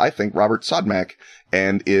underrated, I think, Robert Sodmak,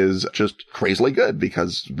 and is just crazily good,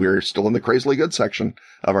 because we're still in the crazily good section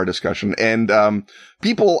of our discussion. And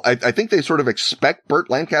people, I think they sort of expect Burt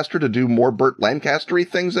Lancaster to do more Burt Lancaster-y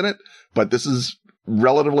things in it, but this is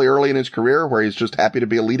relatively early in his career where he's just happy to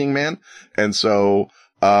be a leading man. And so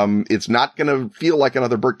it's not going to feel like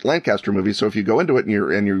another Burt Lancaster movie. So if you go into it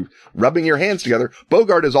and you're rubbing your hands together,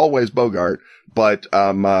 Bogart is always Bogart, but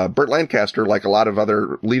Burt Lancaster, like a lot of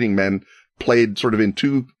other leading men, played sort of in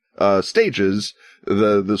two stages.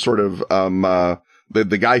 The sort of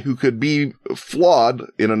the guy who could be flawed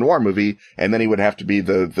in a noir movie, and then he would have to be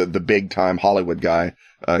the big time Hollywood guy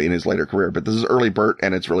in his later career. But this is early Burt,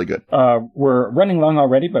 and it's really good. We're running long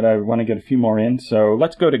already, but I want to get a few more in. So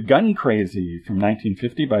let's go to Gun Crazy from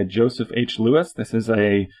 1950 by Joseph H. Lewis. This is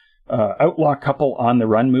a outlaw couple on the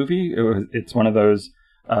run movie. It's one of those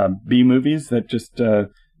B movies that just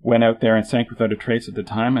went out there and sank without a trace at the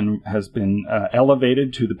time, and has been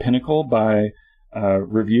elevated to the pinnacle by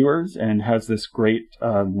reviewers, and has this great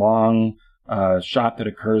long shot that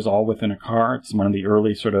occurs all within a car. It's one of the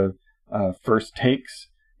early sort of first takes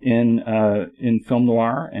in film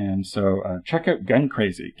noir, and so check out Gun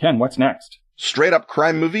Crazy. Ken, what's next? Straight up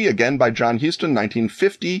crime movie, again by John Huston,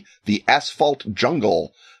 1950, The Asphalt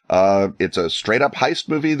Jungle. It's a straight up heist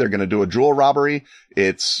movie. They're going to do a jewel robbery.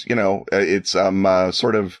 It's,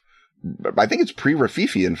 sort of, I think it's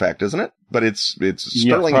pre-Rafifi, in fact, isn't it? But it's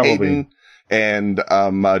Sterling Hayden and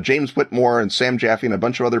James Whitmore and Sam Jaffe and a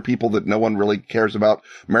bunch of other people that no one really cares about.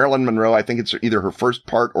 Marilyn Monroe, I think it's either her first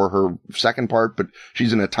part or her second part, but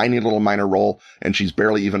she's in a tiny little minor role, and she's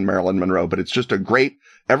barely even Marilyn Monroe. But it's just a great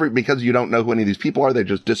because you don't know who any of these people are, they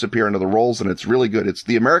just disappear into the roles, and it's really good. It's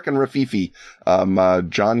The American Rafifi,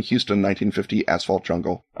 John Huston, 1950, Asphalt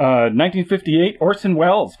Jungle. 1958, Orson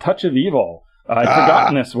Welles, Touch of Evil. I'd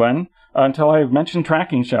forgotten this one until I mentioned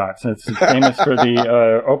Tracking Shots. It's famous for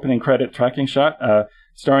the opening credit tracking shot,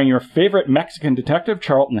 starring your favorite Mexican detective,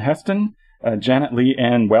 Charlton Heston, Janet Leigh,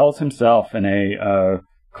 and Welles himself in a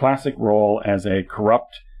classic role as a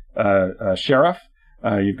corrupt sheriff.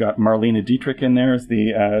 You've got Marlene Dietrich in there as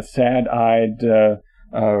the sad-eyed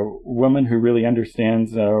woman who really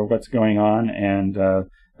understands what's going on, and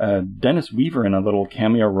Dennis Weaver in a little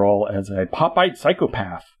cameo role as a pop-eyed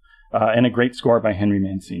psychopath, and a great score by Henry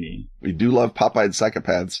Mancini. We do love pop-eyed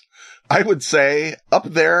psychopaths. I would say up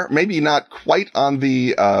there, maybe not quite on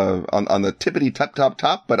the on the tippity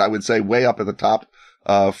top, but I would say way up at the top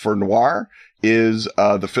for noir is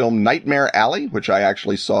the film Nightmare Alley, which I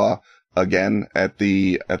actually saw again at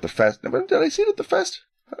the fest. Did I see it at the fest?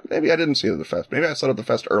 Maybe I didn't see it at the fest. Maybe I saw it at the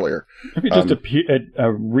fest earlier. Maybe it just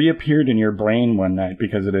reappeared in your brain one night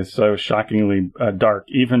because it is so shockingly dark,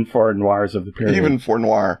 even for noirs of the period. Even for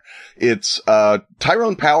noir. It's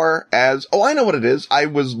Tyrone Power as... Oh, I know what it is. I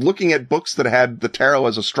was looking at books that had the tarot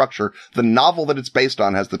as a structure. The novel that it's based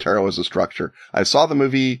on has the tarot as a structure. I saw the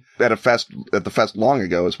movie at the fest long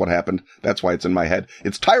ago is what happened. That's why it's in my head.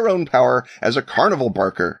 It's Tyrone Power as a carnival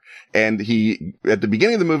barker. And at the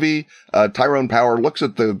beginning of the movie, Tyrone Power looks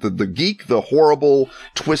at the geek, the horrible,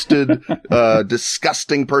 twisted,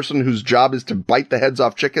 disgusting person whose job is to bite the heads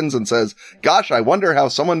off chickens, and says, "Gosh, I wonder how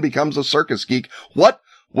someone becomes a circus geek. What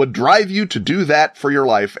would drive you to do that for your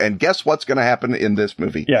life?" And guess what's going to happen in this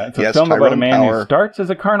movie? Yeah, it's a film Tyrone about a man who starts as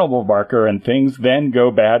a carnival barker and things then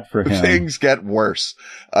go bad for him. Things get worse.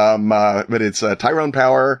 But it's Tyrone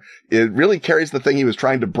Power. It really carries the thing. He was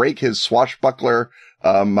trying to break his swashbuckler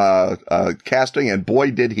casting, and boy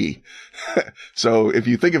did he. So if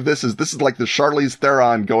you think of this is like the Charlize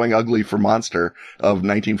Theron going ugly for Monster of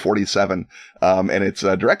 1947. And it's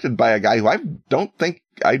directed by a guy who I don't think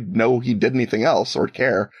I know he did anything else or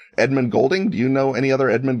care. Edmund Golding. Do you know any other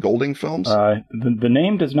Edmund Golding films? The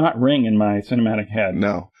name does not ring in my cinematic head.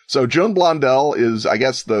 No. So Joan Blondell is, I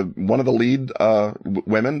guess, one of the lead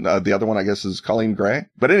women. The other one, I guess, is Colleen Gray.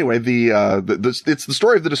 But anyway, it's the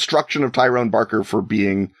story of the destruction of Tyrone Barker for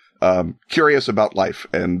being curious about life,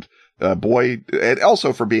 and and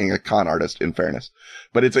also for being a con artist, in fairness.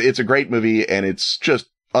 But it's a great movie, and it's just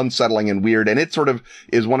unsettling and weird, and it sort of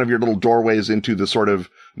is one of your little doorways into the sort of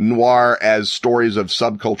noir as stories of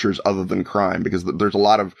subcultures other than crime, because there's a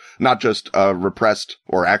lot of not just repressed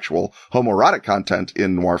or actual homoerotic content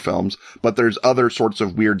in noir films, but there's other sorts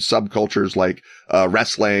of weird subcultures like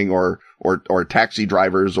wrestling or taxi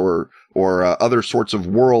drivers or other sorts of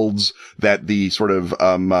worlds that the sort of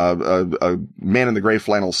man in the gray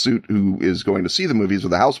flannel suit who is going to see the movies, or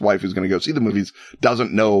the housewife who's going to go see the movies,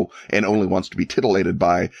 doesn't know and only wants to be titillated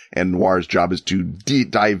by. And noir's job is to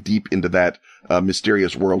dive deep into that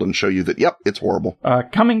mysterious world and show you that, yep, it's horrible.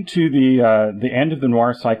 Coming to the end of the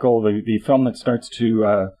noir cycle, the film that starts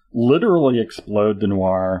to literally explode the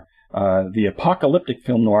noir, the apocalyptic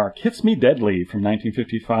film noir Kiss Me Deadly from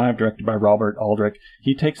 1955, directed by Robert Aldrich.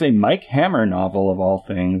 He takes a Mike Hammer novel of all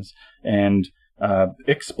things and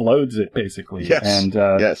explodes it, basically. Yes. And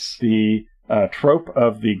yes. The trope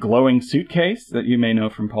of the glowing suitcase that you may know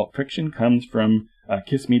from Pulp Fiction comes from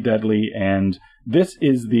Kiss Me Deadly, and this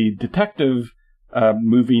is the detective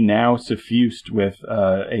movie now suffused with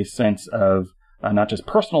a sense of not just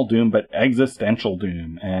personal doom, but existential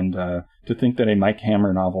doom. And to think that a Mike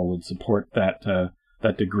Hammer novel would support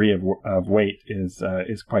that degree of weight is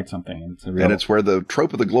quite something. And it's where the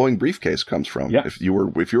trope of the glowing briefcase comes from. Yeah. If you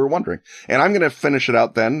were wondering. And I'm going to finish it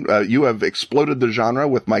out then. You have exploded the genre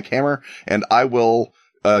with Mike Hammer, and I will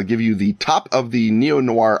give you the top of the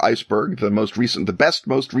neo-noir iceberg, the most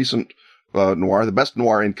recent noir, the best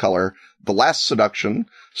noir in color, The Last Seduction,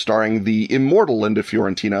 starring the immortal Linda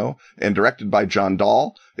Fiorentino and directed by John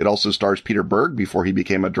Dahl. It also stars Peter Berg before he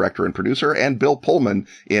became a director and producer, and Bill Pullman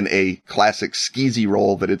in a classic skeezy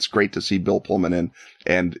role that it's great to see Bill Pullman in.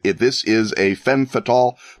 And this is a femme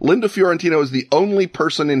fatale. Linda Fiorentino is the only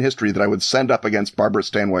person in history that I would send up against Barbara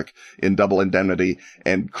Stanwyck in Double Indemnity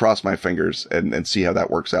and cross my fingers and see how that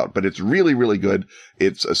works out. But it's really, really good.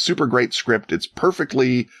 It's a super great script. It's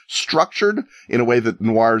perfectly structured in a way that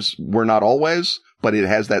noirs were not always, but it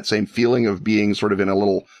has that same feeling of being sort of in a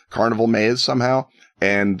little carnival maze somehow.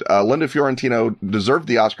 And Linda Fiorentino deserved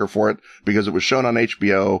the Oscar for it because it was shown on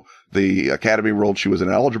HBO. The Academy ruled she was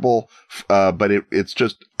ineligible, but it's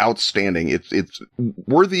just outstanding. It's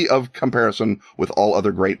worthy of comparison with all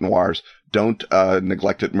other great noirs. don't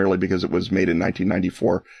neglect it merely because it was made in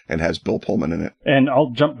 1994 and has Bill Pullman in it. And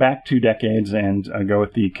I'll jump back 2 decades and go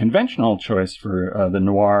with the conventional choice for the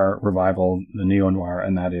noir revival, the neo-noir,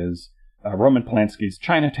 and that is Roman Polanski's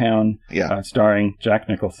Chinatown, starring Jack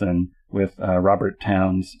Nicholson with Robert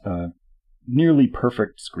Towne's nearly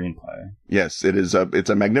perfect screenplay. Yes, it is. It's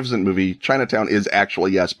a magnificent movie. Chinatown is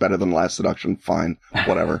actually, yes, better than Last Seduction. Fine,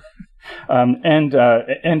 whatever. And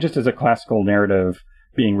just as a classical narrative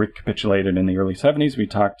being recapitulated in the early 70s, we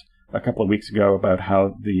talked a couple of weeks ago about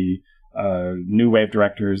how the new wave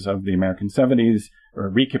directors of the American 70s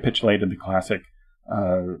recapitulated the classic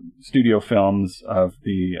studio films of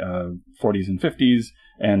the 40s and 50s,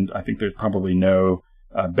 and I think there's probably no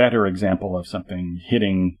better example of something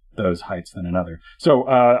hitting those heights than another. So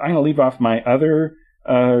I'm going to leave off my other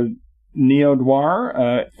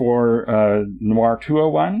neo-noir for Noir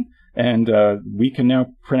 201, and we can now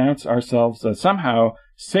pronounce ourselves somehow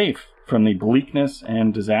safe from the bleakness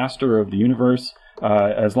and disaster of the universe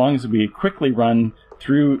as long as we quickly run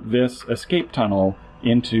through this escape tunnel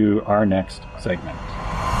into our next segment.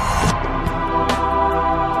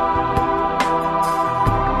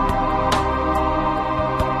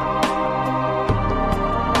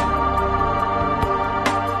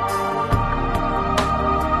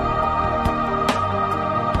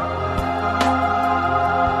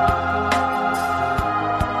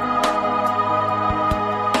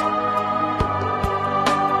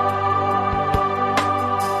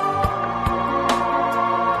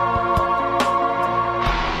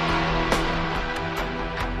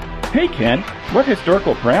 Hey, Ken, what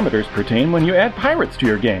historical parameters pertain when you add pirates to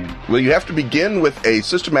your game? Well, you have to begin with a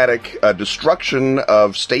systematic destruction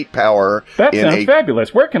of state power. That sounds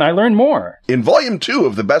fabulous. Where can I learn more? In Volume 2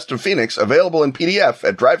 of The Best of Phoenix, available in PDF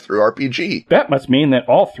at DriveThruRPG. That must mean that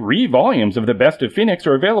all 3 volumes of The Best of Phoenix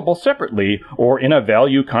are available separately or in a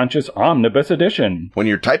value-conscious omnibus edition. When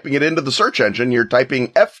you're typing it into the search engine, you're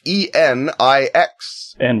typing F-E-N-I-X.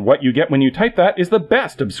 And what you get when you type that is the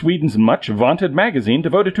best of Sweden's much-vaunted magazine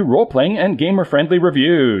devoted to role-playing and gamer-friendly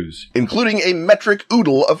reviews. Including a metric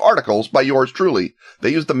oodle of articles by yours truly. They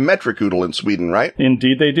use the metric oodle in Sweden, right?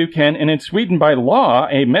 Indeed they do, Ken, and in Sweden by law,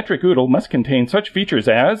 a metric oodle must contain such features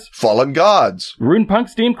as Fallen Gods, Runepunk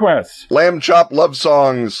Steam Quests, Lamb Chop Love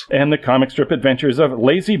Songs, and the comic strip adventures of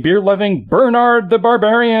lazy beer-loving Bernard the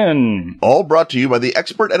Barbarian. All brought to you by the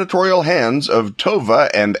expert editorial hands of Tova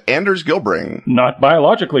and Anders Gilbring. Not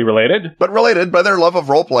biologically related, but related by their love of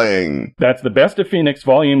role-playing. That's The Best of Phoenix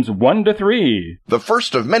Volumes 1 to 3. The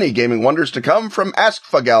first of many gaming wonders to come from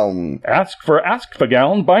Askfageln. Ask for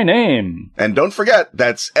Askfageln by name. And don't forget,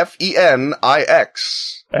 that's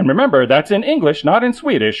F-E-N-I-X. And remember, that's in English, not in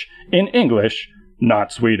Swedish. In English,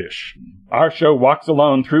 not Swedish. Our show walks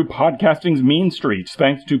alone through podcasting's mean streets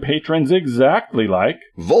thanks to patrons exactly like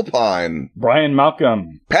Vulpine, Brian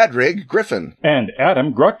Malcolm, Padrig Griffin, and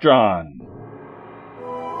Adam Grotjohn.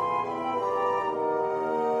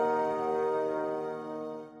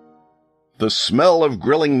 The smell of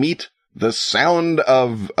grilling meat, the sound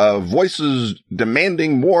of voices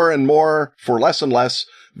demanding more and more for less and less,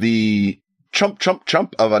 the chump, chump,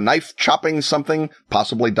 chump of a knife chopping something,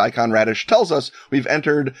 possibly daikon radish, tells us we've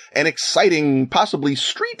entered an exciting, possibly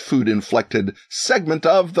street food inflected segment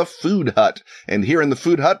of the Food Hut. And here in the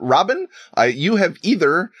Food Hut, Robin, you have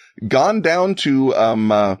either gone down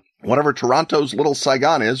to whatever Toronto's Little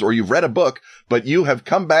Saigon is, or you've read a book, but you have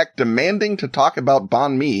come back demanding to talk about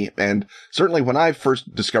banh mi. And certainly when I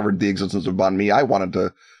first discovered the existence of banh mi, I wanted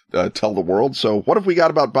to tell the world. So what have we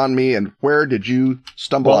got about banh mi, and where did you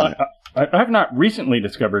stumble on it? I've not recently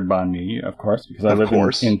discovered banh mi, of course, because I live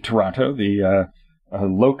in Toronto, the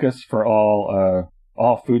locus for all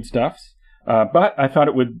foodstuffs. But I thought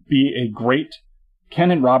it would be a great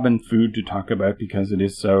Ken and Robin food to talk about because it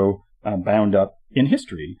is so bound up in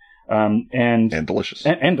history. And delicious.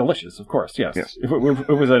 And delicious, of course, yes. If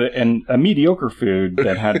it was a mediocre food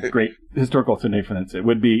that had great historical significance, it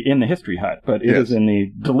would be in the History Hut, but it is in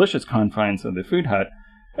the delicious confines of the Food Hut.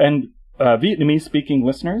 And Vietnamese-speaking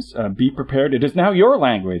listeners, be prepared. It is now your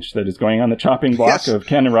language that is going on the chopping block of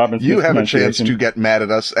Ken and Robin's You have a chance to get mad at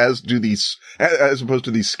us, as opposed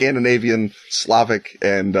to these Scandinavian, Slavic,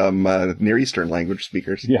 and Near Eastern language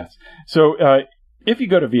speakers. Yes. So, if you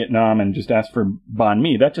go to Vietnam and just ask for banh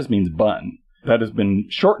mi, that just means bun. That has been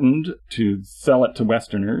shortened to sell it to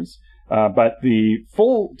Westerners. But the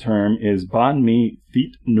full term is banh mi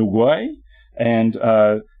thit nuoi. And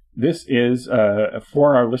this is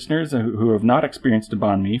for our listeners who have not experienced a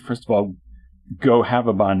banh mi. First of all, go have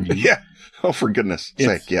a banh mi. Yeah. Oh, for goodness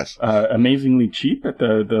sake, yes. Amazingly cheap at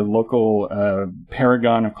the local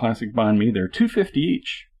paragon of classic banh mi. They're $2.50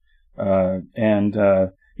 each.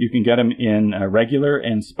 You can get them in regular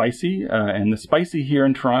and spicy. And the spicy here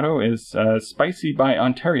in Toronto is spicy by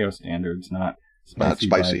Ontario standards, not spicy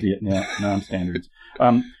by Vietnam standards.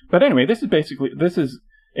 But anyway, this is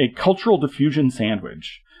a cultural diffusion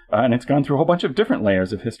sandwich. And it's gone through a whole bunch of different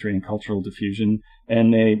layers of history and cultural diffusion.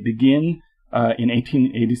 And they begin in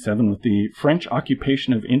 1887 with the French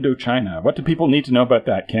occupation of Indochina. What do people need to know about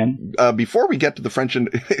that, Ken? Before we get to the French,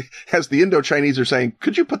 as the Indo-Chinese are saying,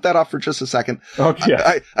 could you put that off for just a second? Oh,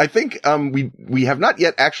 yeah. I think we have not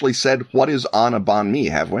yet actually said what is on a banh mi,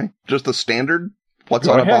 have we? Just the standard what's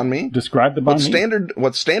Go on ahead. A banh mi? Describe the banh mi.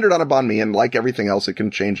 What's standard on a banh mi, and like everything else, it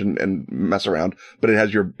can change and mess around, but it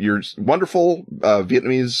has your wonderful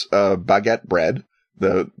Vietnamese baguette bread.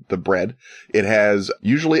 The bread. It has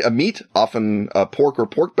usually a meat, often pork or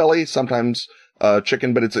pork belly, sometimes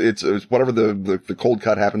chicken, but it's whatever the cold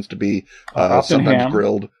cut happens to be. Sometimes ham.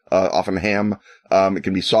 Grilled, often ham. It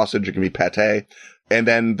can be sausage, it can be pate. And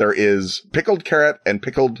then there is pickled carrot and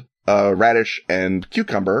pickled radish and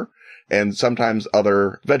cucumber, and sometimes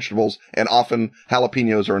other vegetables, and often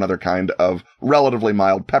jalapenos or another kind of relatively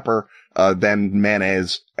mild pepper. Then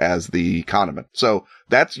mayonnaise as the condiment. So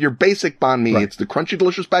that's your basic banh mi. Right. It's the crunchy,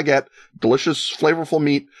 delicious baguette, delicious, flavorful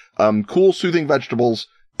meat, cool, soothing vegetables,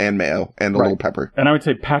 and mayo, and a little pepper. And I would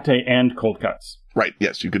say pate and cold cuts. Right.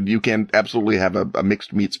 Yes, you can absolutely have a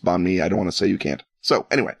mixed meats banh mi. I don't want to say you can't. So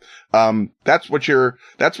anyway, that's what you're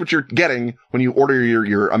getting when you order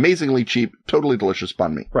your amazingly cheap, totally delicious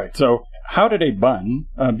banh mi. Right. So how did a bun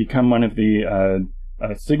become one of the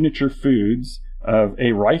signature foods of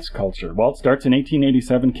a rice culture? Well, it starts in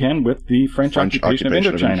 1887, Ken, with the French occupation of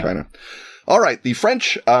Indochina. All right. The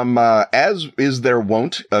French, as is their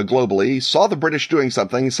wont globally, saw the British doing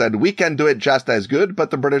something, said, we can do it just as good, but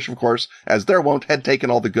the British, of course, as their wont, had taken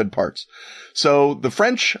all the good parts. So the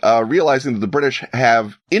French, realizing that the British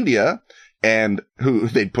have India, and who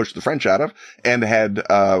they'd pushed the French out of, and had,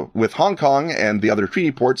 with Hong Kong and the other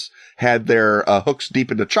treaty ports, had their hooks deep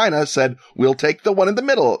into China, said, we'll take the one in the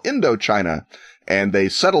middle, Indochina. And they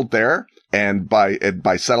settled there, and by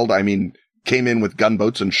settled, I mean came in with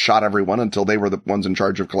gunboats and shot everyone until they were the ones in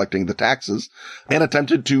charge of collecting the taxes, and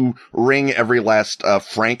attempted to wring every last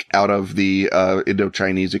franc out of the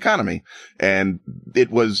Indo-Chinese economy. And it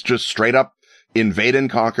was just straight up invade and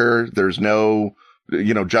conquer. There's no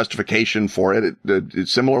justification for it.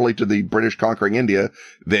 Similarly to the British conquering India,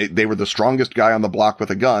 they were the strongest guy on the block with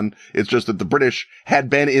a gun. It's just that the British had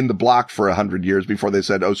been in the block for 100 years before they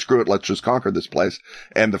said, oh, screw it, let's just conquer this place.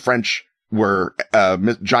 And the French were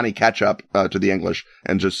Johnny Catch-up to the English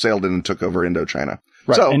and just sailed in and took over Indochina.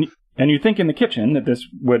 Right. So, and you think in the kitchen that this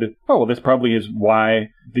probably is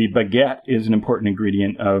why the baguette is an important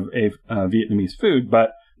ingredient of a Vietnamese food,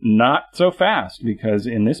 but not so fast, because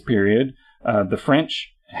in this period, the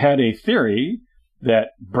French had a theory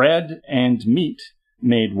that bread and meat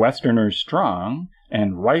made Westerners strong,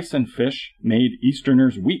 and rice and fish made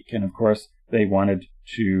Easterners weak. And of course, they wanted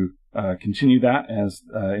to continue that as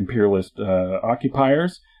imperialist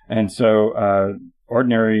occupiers. And so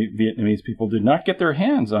ordinary Vietnamese people did not get their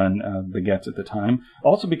hands on baguettes at the time,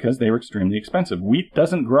 also because they were extremely expensive. Wheat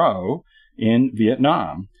doesn't grow in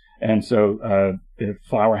Vietnam. And so the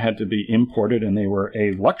flour had to be imported, and they were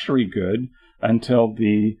a luxury good until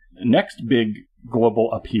the next big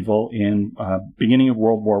global upheaval in beginning of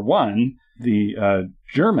World War I. The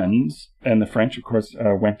Germans and the French, of course,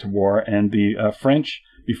 went to war, and the French,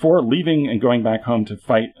 before leaving and going back home to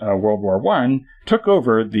fight World War I, took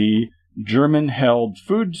over the German-held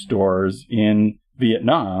food stores in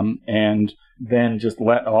Vietnam, and then just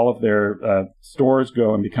let all of their stores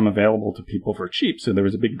go and become available to people for cheap. So there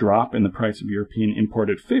was a big drop in the price of European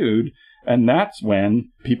imported food. And that's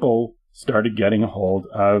when people started getting a hold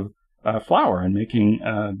of flour and making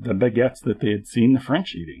the baguettes that they had seen the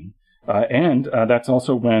French eating. And that's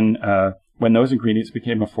also when those ingredients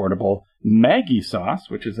became affordable. Maggi sauce,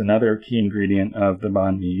 which is another key ingredient of the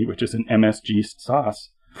banh mi, which is an MSG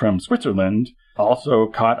sauce from Switzerland, also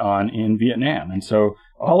caught on in Vietnam. And so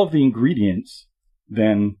all of the ingredients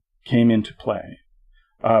then came into play.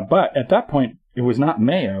 But at that point, it was not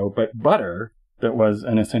mayo, but butter that was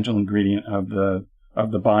an essential ingredient of the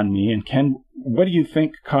banh mi. And Ken, what do you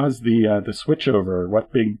think caused the switchover?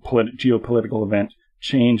 What big geopolitical event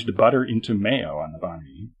changed butter into mayo on the banh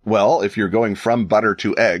mi? Well, if you're going from butter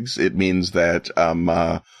to eggs, it means that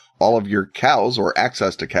all of your cows or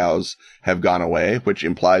access to cows have gone away, which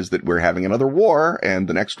implies that we're having another war, and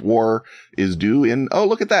the next war is due in, oh,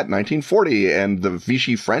 look at that, 1940, and the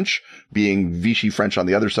Vichy French, being Vichy French on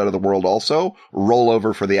the other side of the world also, roll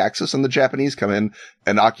over for the Axis, and the Japanese come in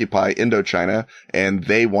and occupy Indochina, and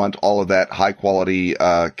they want all of that high-quality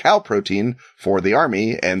cow protein for the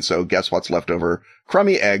army, and so guess what's left over?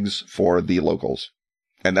 Crummy eggs for the locals.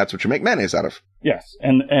 And that's what you make mayonnaise out of. Yes,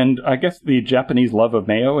 and I guess the Japanese love of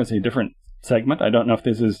mayo is a different segment. I don't know if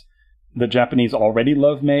this is the Japanese already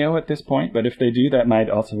love mayo at this point, but if they do, that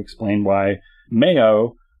might also explain why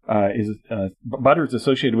mayo butter is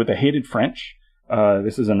associated with the hated French.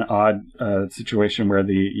 This is an odd situation where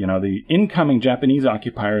the incoming Japanese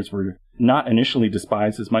occupiers were not initially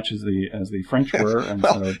despised as much as the French were. And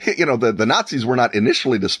well, the Nazis were not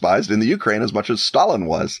initially despised in the Ukraine as much as Stalin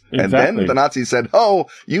was. Exactly. And then the Nazis said, "Oh,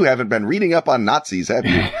 you haven't been reading up on Nazis, have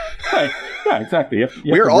you?" Right. Yeah, exactly.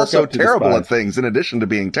 We're also terrible at things in addition to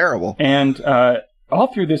being terrible. And all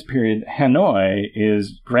through this period, Hanoi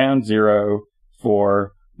is ground zero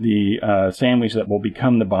for the sandwich that will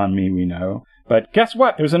become the banh mi we know. But guess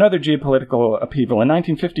what? There's another geopolitical upheaval. In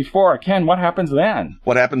 1954, Ken, what happens then?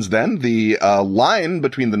 What happens then? The line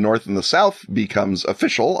between the North and the South becomes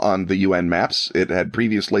official on the UN maps. It had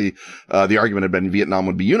previously, the argument had been Vietnam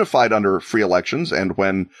would be unified under free elections, and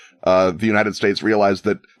when the United States realized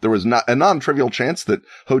that there was not a non-trivial chance that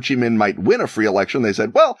Ho Chi Minh might win a free election, they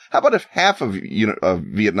said, well, how about if half of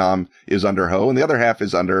Vietnam is under Ho and the other half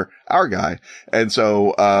is under our guy? And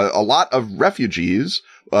so a lot of refugees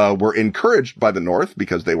were encouraged by the North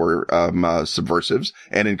because they were subversives,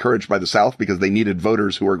 and encouraged by the South because they needed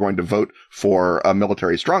voters who were going to vote for a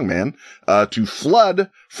military strongman to flood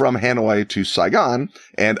from Hanoi to Saigon.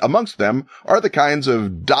 And amongst them are the kinds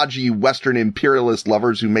of dodgy Western imperialist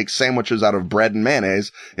lovers who make sandwiches out of bread and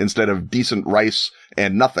mayonnaise instead of decent rice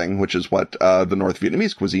and nothing, which is what the North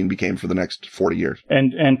Vietnamese cuisine became for the next 40 years.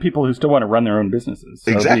 And people who still want to run their own businesses.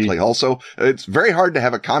 So exactly. Also, it's very hard to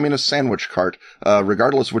have a communist sandwich cart,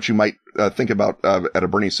 regardless of what you might think about at a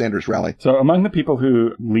Bernie Sanders rally. So among the people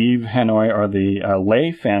who leave Hanoi are the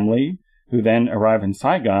Lei family, who then arrive in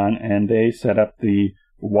Saigon, and they set up the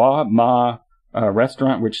Wa Ma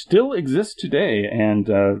restaurant, which still exists today. And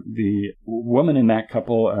the woman in that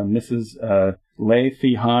couple, Mrs. Lei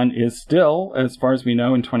Thi Han, is still, as far as we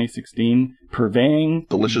know, in 2016, purveying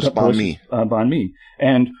delicious banh mi. Banh mi.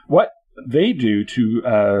 And what they do to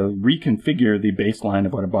reconfigure the baseline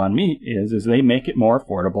of what a banh mi is they make it more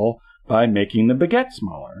affordable by making the baguette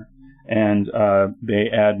smaller. And they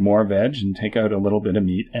add more veg and take out a little bit of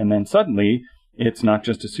meat. And then suddenly, it's not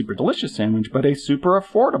just a super delicious sandwich, but a super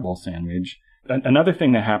affordable sandwich. Another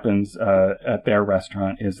thing that happens at their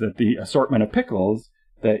restaurant is that the assortment of pickles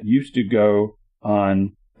that used to go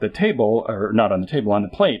on the table, or not on the table, on the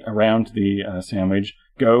plate around the sandwich,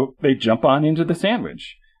 they jump on into the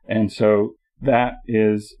sandwich. And so that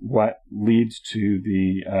is what leads to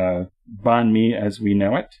the banh mi as we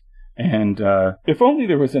know it. And if only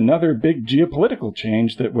there was another big geopolitical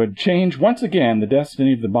change that would change once again the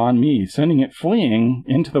destiny of the banh mi, sending it fleeing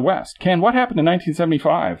into the West. Ken, what happened in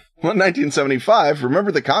 1975? Well, in 1975,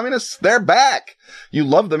 remember the communists? They're back! You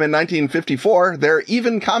loved them in 1954. They're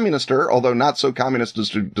even communister, although not so communist as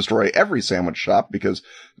to destroy every sandwich shop, because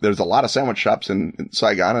there's a lot of sandwich shops in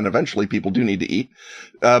Saigon, and eventually people do need to eat.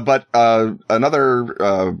 But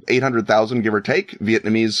another 800,000, give or take,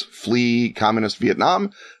 Vietnamese flee communist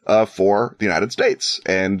Vietnam for the United States.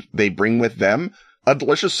 And they bring with them a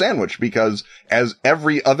delicious sandwich, because as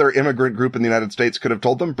every other immigrant group in the United States could have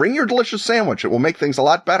told them, bring your delicious sandwich. It will make things a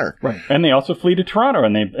lot better. Right. And they also flee to Toronto,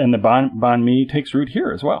 and the banh mi takes root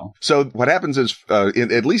here as well. So what happens is,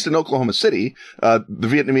 at least in Oklahoma City, the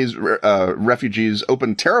Vietnamese refugees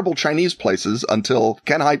open terrible Chinese places until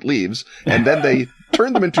Ken Hite leaves, and then they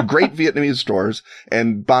turn them into great Vietnamese stores,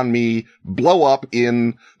 and banh mi blow up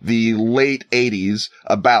in the late 80s,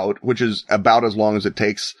 which is about as long as it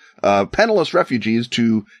takes penniless refugees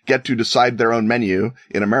to get to decide their own menu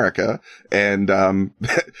in America. And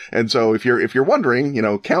so if you're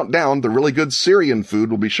wondering, count down, the really good Syrian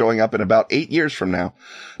food will be showing up in about 8 years from now.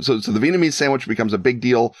 So the Vietnamese sandwich becomes a big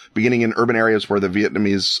deal, beginning in urban areas where the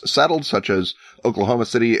Vietnamese settled, such as Oklahoma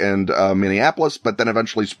City and Minneapolis, but then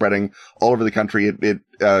eventually spreading all over the country. It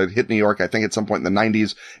hit New York, I think, at some point in the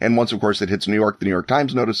 90s. And once, of course, it hits New York, the New York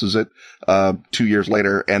Times notices it 2 years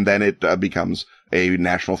later, and then it becomes a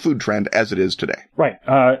national food trend as it is today. Right.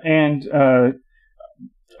 And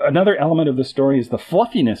another element of the story is the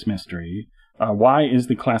fluffiness mystery. Why is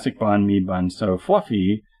the classic banh mi bun so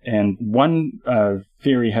fluffy? And one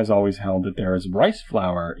theory has always held that there is rice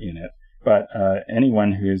flour in it. But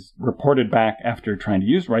anyone who's reported back after trying to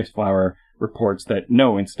use rice flour reports that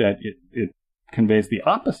no, instead it conveys the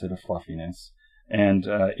opposite of fluffiness. And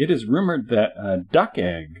it is rumored that duck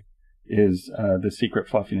egg is the secret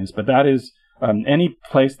fluffiness, but that is any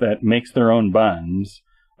place that makes their own buns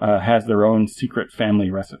has their own secret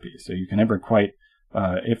family recipe. So you can never quite,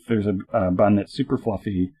 if there's a bun that's super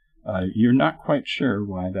fluffy, you're not quite sure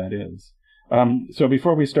why that is. So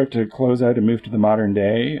before we start to close out and move to the modern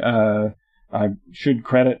day, I should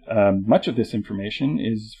credit much of this information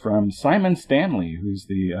is from Simon Stanley, who's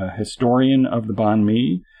the historian of the banh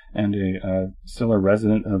mi and still a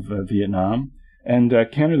resident of Vietnam. And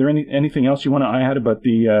Ken, are there anything else you want to add about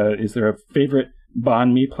is there a favorite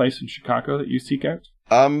banh mi place in Chicago that you seek out?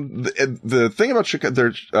 The thing about Chicago,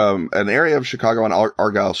 there's an area of Chicago on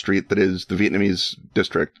Argyle Street that is the Vietnamese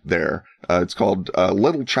district there. It's called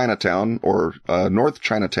Little Chinatown or North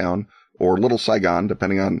Chinatown or Little Saigon,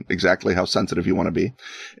 depending on exactly how sensitive you want to be.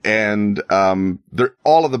 And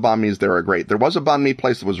all of the banh mi's there are great. There was a banh mi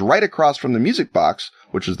place that was right across from the Music Box,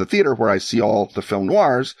 which is the theater where I see all the film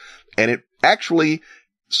noirs, and it actually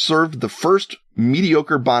served the first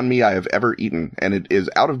mediocre banh mi I have ever eaten, and it is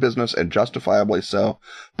out of business and justifiably so.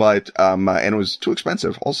 But and it was too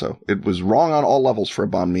expensive. Also, it was wrong on all levels for a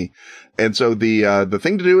banh mi. And so the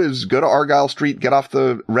thing to do is go to Argyle Street, get off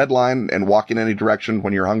the red line, and walk in any direction.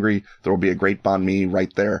 When you're hungry, there will be a great banh mi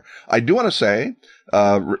right there. I do want to say,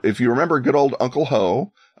 if you remember good old Uncle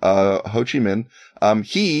Ho, Ho Chi Minh,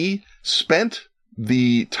 he spent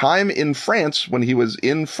the time in France when he was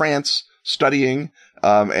in France studying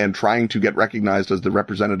and trying to get recognized as the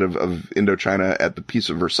representative of Indochina at the Peace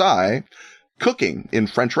of Versailles, cooking in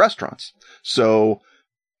French restaurants. So,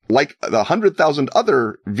 like the 100,000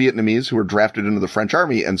 other Vietnamese who were drafted into the French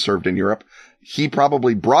army and served in Europe, he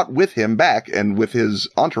probably brought with him back, and with his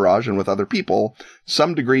entourage and with other people,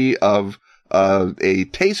 some degree of a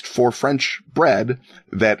taste for French bread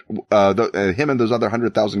that him and those other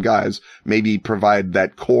 100,000 guys maybe provide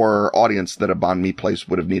that core audience that a banh mi place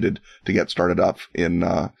would have needed to get started up in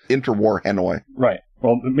interwar Hanoi. Right.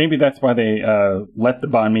 Well, maybe that's why they let the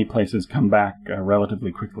banh mi places come back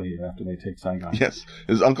relatively quickly after they take Saigon. Yes.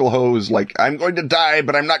 His Uncle Ho is like, I'm going to die,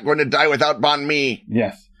 but I'm not going to die without banh mi.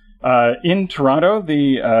 Yes. In Toronto,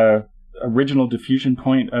 the original diffusion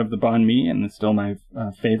point of the banh mi, and it's still my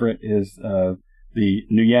favorite, is the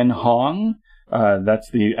Nguyen Hong. That's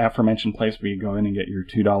the aforementioned place where you go in and get your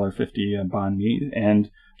 $2.50 banh mi. And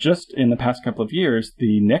just in the past couple of years,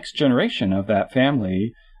 the next generation of that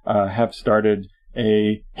family have started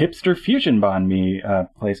a hipster fusion banh mi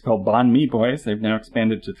place called Banh Mi Boys. They've now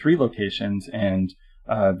expanded to 3 locations, and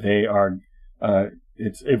they are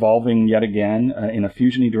it's evolving yet again in a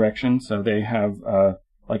fusion-y direction. So they have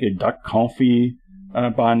like a duck confit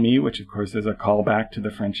banh mi, which of course is a callback to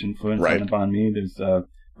the French influence on the banh mi. There's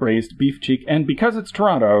braised beef cheek, and because it's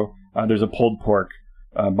Toronto, there's a pulled pork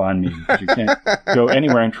banh mi. You can't go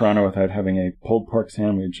anywhere in Toronto without having a pulled pork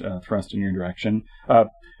sandwich thrust in your direction.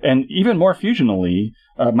 And even more fusionally,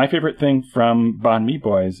 my favorite thing from Banh Mi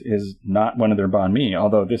Boys is not one of their banh mi,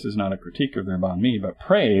 although this is not a critique of their banh mi, but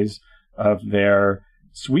praise of their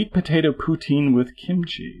sweet potato poutine with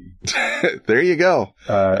kimchi. There you go.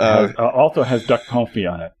 Also has duck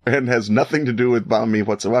confit on it. And has nothing to do with banh mi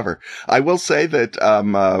whatsoever. I will say that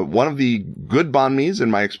one of the good banh mi's in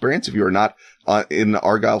my experience, if you are not in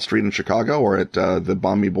Argyle Street in Chicago or at the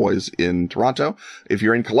Banh Mi Boys in Toronto, if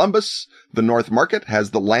you're in Columbus, the North Market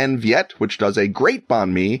has the Lan Viet, which does a great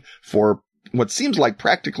banh mi for what seems like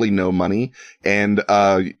practically no money, and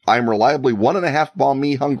I'm reliably 1.5 banh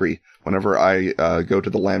mi hungry whenever I go to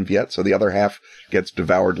the Lan Viet, so the other half gets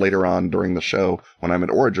devoured later on during the show when I'm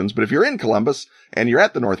at Origins. But if you're in Columbus and you're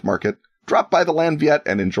at the North Market, drop by the Lan Viet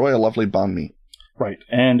and enjoy a lovely banh mi. Right,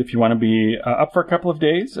 and if you want to be up for a couple of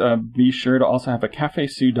days, be sure to also have a Café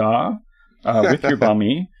Suda with your banh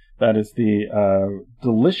mi. That is the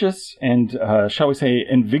delicious and, shall we say,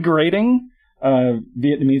 invigorating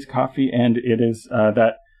Vietnamese coffee, and it is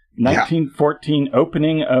that 1914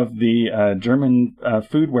 opening of the German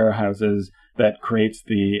food warehouses that creates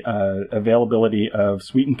the availability of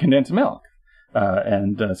sweetened condensed milk.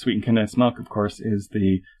 And sweetened condensed milk, of course, is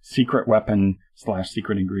the secret weapon /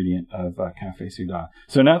 secret ingredient of Café Suda.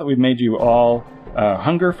 So now that we've made you all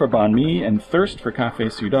hunger for banh mi and thirst for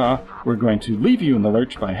Café Suda, we're going to leave you in the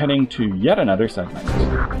lurch by heading to yet another segment.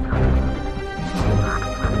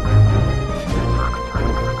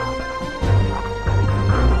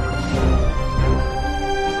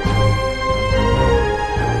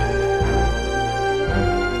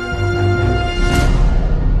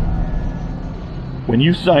 When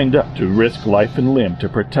you signed up to risk life and limb to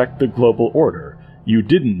protect the global order, you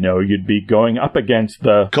didn't know you'd be going up against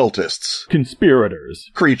the Cultists. conspirators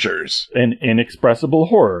Creatures. and inexpressible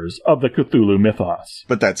horrors of the Cthulhu mythos.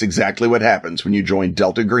 But that's exactly what happens when you join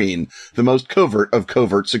Delta Green, the most covert of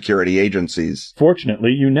covert security agencies.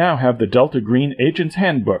 Fortunately, you now have the Delta Green Agent's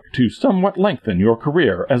Handbook to somewhat lengthen your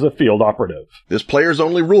career as a field operative. This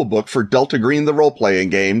player's-only rulebook for Delta Green the role-playing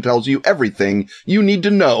game tells you everything you need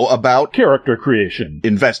to know about Character creation,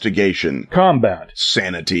 investigation, combat,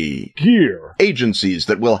 sanity, gear, agencies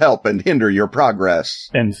that will help and hinder your progress,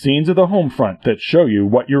 and scenes of the home front that show you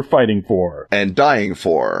what you're fighting for. and dying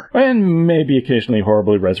for. And maybe occasionally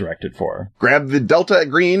horribly resurrected for. Grab the Delta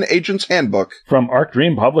Green Agent's Handbook From Arc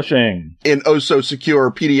Dream Publishing. in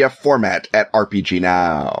oh-so-secure PDF format at RPG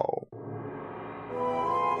Now.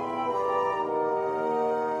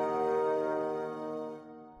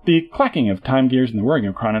 The clacking of time gears and the whirring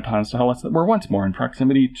of chronotons tell us that we're once more in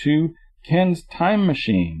proximity to Ken's time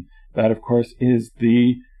machine. That, of course, is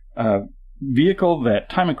the vehicle that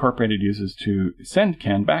Time Incorporated uses to send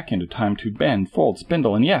Ken back into time to bend, fold,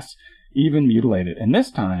 spindle, and yes, even mutilate it. And this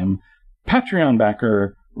time, Patreon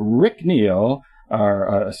backer Rick Neal,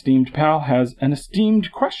 our esteemed pal, has an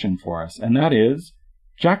esteemed question for us, and that is,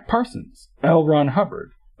 Jack Parsons, L. Ron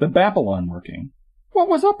Hubbard, the Babylon working. What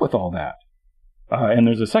was up with all that? And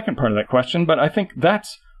there's a second part of that question, but I think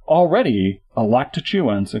that's already a lot to chew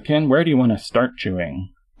on. So, Ken, where do you want to start chewing?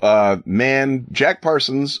 Man, Jack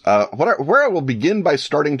Parsons, where I will begin by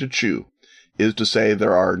starting to chew is to say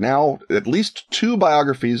there are now at least 2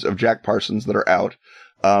 biographies of Jack Parsons that are out.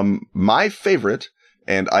 My favorite,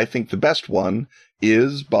 and I think the best one,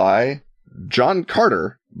 is by John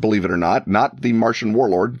Carter, believe it or not the Martian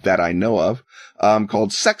warlord that I know of,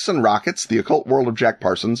 called Sex and Rockets, The Occult World of Jack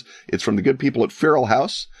Parsons. It's from the good people at Feral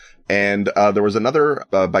House. And there was another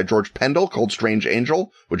by George Pendle called Strange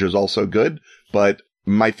Angel, which is also good. But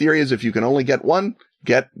my theory is if you can only get one,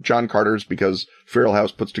 get John Carter's, because Feral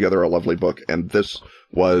House puts together a lovely book. And this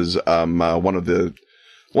was one of the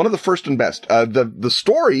first and best. The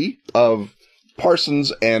story of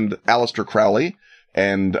Parsons and Aleister Crowley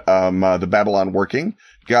and the Babylon working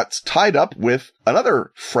got tied up with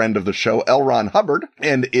another friend of the show, L. Ron Hubbard,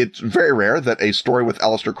 and it's very rare that a story with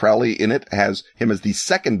Aleister Crowley in it has him as the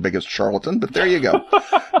second biggest charlatan, but there you go.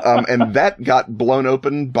 And that got blown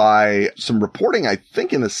open by some reporting, I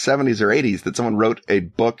think in the 70s or 80s, that someone wrote a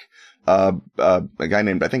book, a guy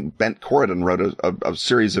named, I think, Bent Corridon wrote a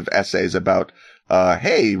series of essays about,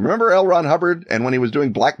 hey, remember L. Ron Hubbard? And when he was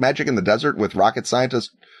doing black magic in the desert with rocket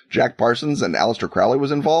scientist Jack Parsons and Aleister Crowley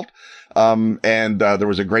was involved. There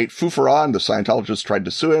was a great foofara, and the Scientologists tried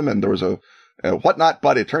to sue him, and there was a whatnot,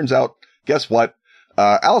 but it turns out, guess what?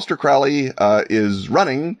 Aleister Crowley, is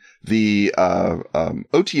running the,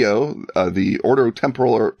 OTO, the Ordo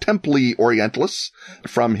Templi Orientalis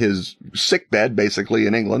from his sickbed, basically,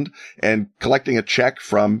 in England, and collecting a check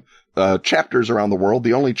from chapters around the world.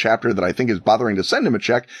 The only chapter that I think is bothering to send him a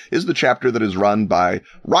check is the chapter that is run by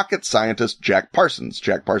rocket scientist Jack Parsons.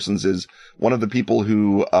 Jack Parsons is one of the people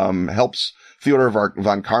who helps Theodor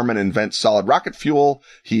von Karman invent solid rocket fuel.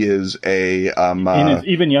 He is in his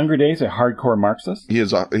even younger days, a hardcore Marxist. He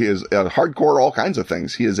is a hardcore all kinds of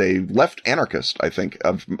things. He is a left anarchist, I think,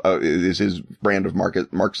 is his brand of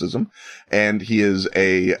Marxism, and he is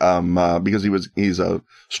because he's a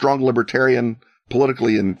strong libertarian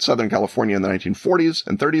politically in Southern California in the 1940s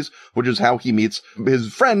and 30s, which is how he meets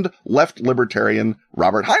his friend, left libertarian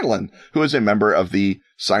Robert Heinlein, who is a member of the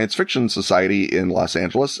Science Fiction Society in Los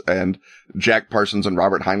Angeles. And Jack Parsons and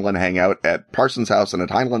Robert Heinlein hang out at Parsons' house and at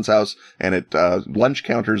Heinlein's house and at lunch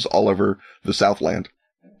counters all over the Southland.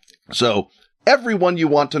 So everyone you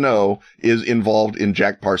want to know is involved in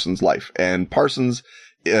Jack Parsons' life. And Parsons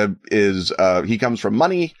he comes from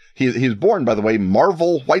money. He's born, by the way,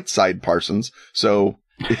 Marvel Whiteside Parsons. So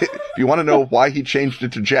if you want to know why he changed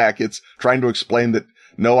it to Jack, it's trying to explain that,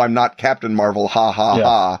 no, I'm not Captain Marvel. Ha ha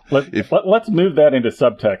ha. Let's move that into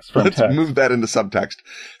subtext. Move that into subtext.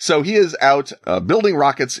 So he is out, building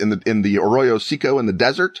rockets in the Arroyo Seco in the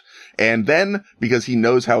desert. And then, because he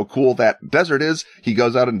knows how cool that desert is, he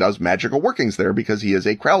goes out and does magical workings there because he is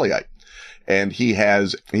a Crowleyite. And he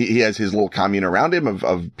has his little commune around him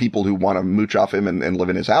of people who want to mooch off him and live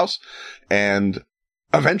in his house. And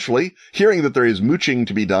eventually, hearing that there is mooching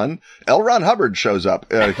to be done, L. Ron Hubbard shows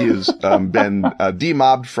up. He has been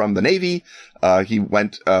demobbed from the Navy. He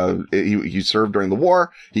went, he served during the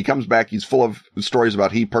war. He comes back. He's full of stories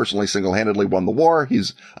about he personally single-handedly won the war.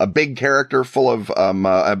 He's a big character full of,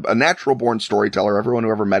 a natural born storyteller. Everyone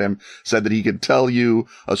who ever met him said that he could tell you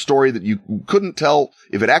a story that you couldn't tell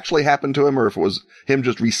if it actually happened to him or if it was him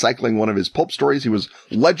just recycling one of his pulp stories. He was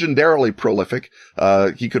legendarily prolific.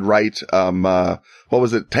 He could write,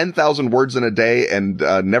 10,000 words in a day and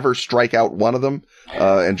never strike out one of them,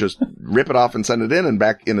 and just rip it off and send it in. And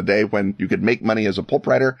back in a day when you could make money as a pulp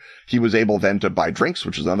writer, he was able then to buy drinks,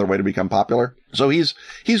 which is another way to become popular. So he's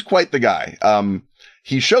quite the guy.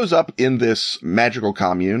 He shows up in this magical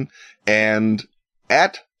commune and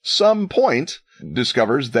at some point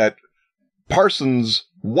discovers that Parsons'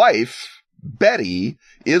 wife, Betty,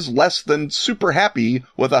 is less than super happy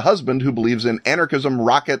with a husband who believes in anarchism,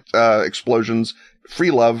 rocket explosions,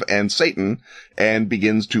 free love, and Satan, and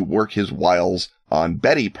begins to work his wiles on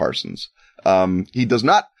Betty Parsons.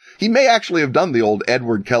 He may actually have done the old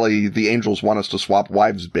Edward Kelly, the angels want us to swap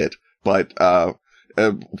wives bit, but for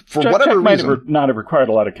whatever reason, might have not have required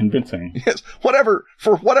a lot of convincing. Yes,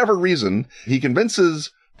 for whatever reason, he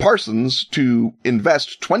convinces Parsons to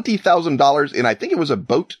invest $20,000 in, I think it was a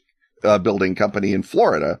boat building company in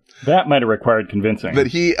Florida. That might have required convincing. That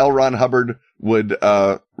he, L. Ron Hubbard, would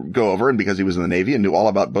go over, and because he was in the Navy and knew all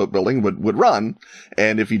about boat building, would run.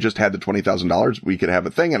 And if he just had the $20,000, we could have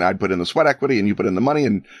a thing, and I'd put in the sweat equity, and you put in the money,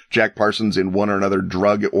 and Jack Parsons, in one or another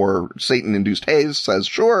drug or Satan-induced haze, says,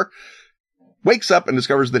 sure, wakes up and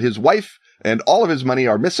discovers that his wife and all of his money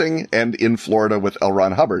are missing and in Florida with L.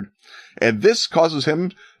 Ron Hubbard. And this causes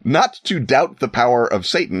him not to doubt the power of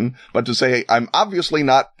Satan, but to say, I'm obviously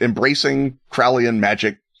not embracing Crowleyan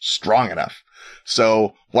magic strong enough.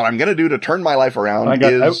 So what I'm going to do to turn my life around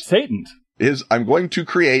is I'm going to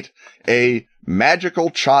create a magical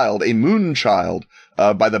child, a moon child,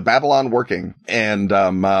 by the Babylon Working. And,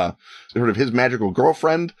 sort of his magical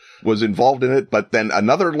girlfriend was involved in it, but then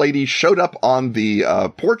another lady showed up on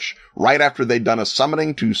the, porch right after they'd done a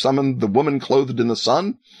summoning to summon the woman clothed in the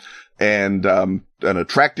sun. And, an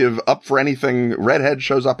attractive up for anything redhead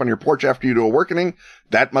shows up on your porch after you do awakening.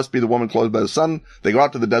 That must be the woman clothed by the sun. They go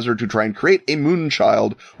out to the desert to try and create a moon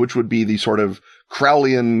child, which would be the sort of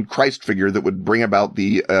Crowleyan Christ figure that would bring about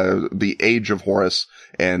the age of Horus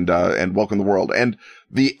and welcome the world. And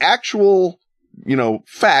the actual,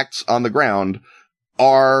 facts on the ground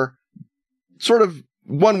are sort of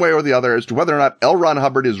one way or the other as to whether or not L. Ron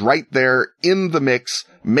Hubbard is right there in the mix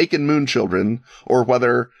making moon children, or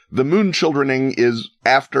whether the moon childrening is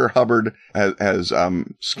after Hubbard has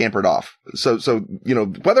scampered off. So,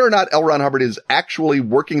 whether or not L. Ron Hubbard is actually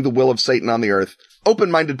working the will of Satan on the earth,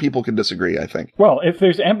 open-minded people can disagree, I think. Well, if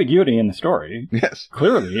there's ambiguity in the story, yes,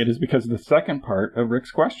 clearly it is because of the second part of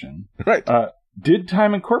Rick's question. Right. Did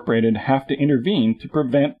Time Incorporated have to intervene to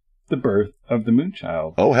prevent the birth of the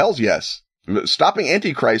Moonchild? Oh, hells yes. Stopping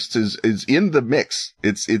Antichrist is in the mix.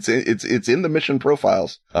 It's in the mission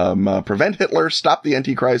profiles. Prevent Hitler, stop the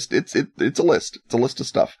Antichrist. It's a list. It's a list of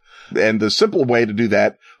stuff. And the simple way to do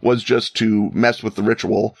that was just to mess with the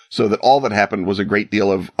ritual so that all that happened was a great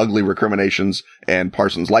deal of ugly recriminations and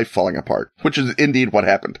Parsons' life falling apart, which is indeed what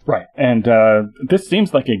happened. Right. And, this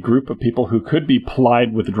seems like a group of people who could be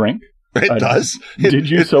plied with drink. It does. Did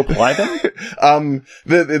you so ply them?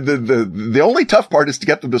 The only tough part is to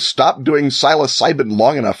get them to stop doing psilocybin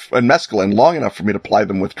long enough and mescaline long enough for me to ply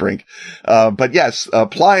them with drink. But yes,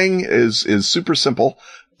 plying is super simple.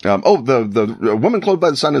 The woman clothed by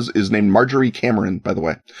the sun is named Marjorie Cameron, by the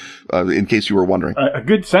way, in case you were wondering. A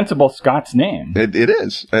good, sensible Scots name. It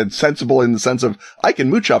is. And sensible in the sense of, I can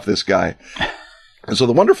mooch off this guy. And so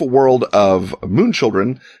the wonderful world of moon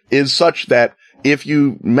children is such that if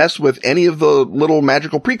you mess with any of the little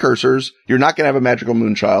magical precursors, you're not going to have a magical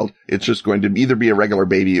moon child. It's just going to either be a regular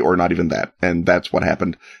baby or not even that. And that's what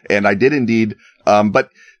happened. And I did indeed. But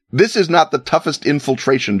this is not the toughest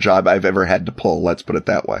infiltration job I've ever had to pull. Let's put it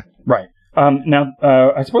that way. Right. Now,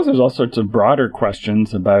 I suppose there's all sorts of broader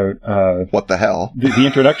questions about, what the hell? The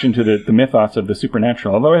introduction to the mythos of the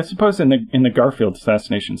supernatural. Although I suppose in the Garfield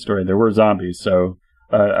assassination story, there were zombies. So,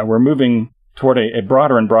 we're moving toward a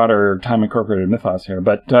broader and broader Time Incorporated mythos here.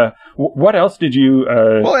 But what else did you...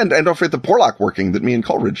 Well, and don't forget the Porlock working that me and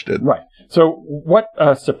Coleridge did. Right. So what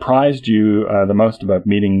surprised you the most about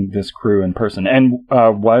meeting this crew in person? And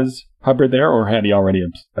was Hubbard there, or had he already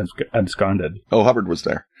absconded? Oh, Hubbard was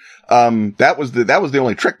there. That was the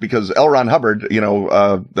only trick, because L. Ron Hubbard,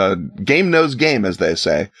 game knows game, as they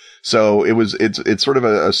say. So it's sort of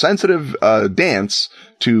a sensitive, dance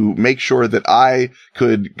to make sure that I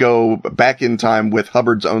could go back in time with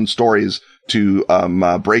Hubbard's own stories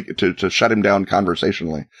to shut him down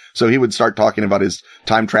conversationally. So he would start talking about his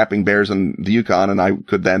time trapping bears in the Yukon, and I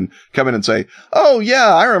could then come in and say, "Oh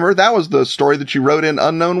yeah, I remember that was the story that you wrote in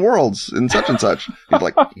Unknown Worlds in such and such." He's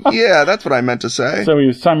like, "Yeah, that's what I meant to say." So he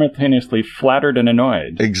was simultaneously flattered and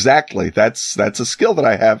annoyed. Exactly. That's a skill that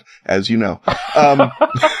I have, as you know.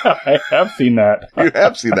 I have seen that. You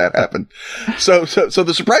have seen that happen. So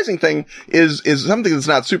the surprising thing is something that's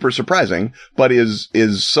not super surprising, but is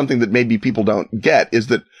something that maybe people don't get, is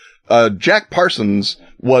that Jack Parsons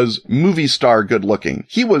was movie star good looking.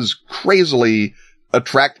 He was crazily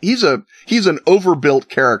he's an overbuilt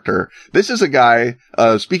character. This is a guy,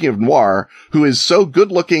 speaking of noir, who is so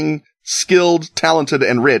good looking, skilled, talented,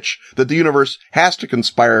 and rich that the universe has to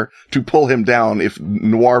conspire to pull him down if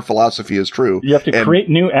noir philosophy is true. You have to create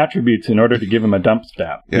new attributes in order to give him a dump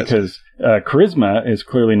stat. Yes. Because charisma is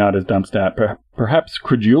clearly not his dump stat. Perhaps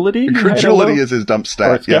credulity? Credulity is his dump stat,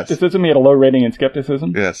 or skepticism. Yes. He had a low rating in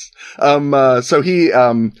skepticism. Yes. So he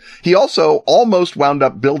also almost wound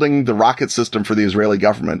up building the rocket system for the Israeli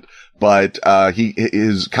government, but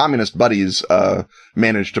his communist buddies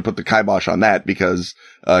managed to put the kibosh on that because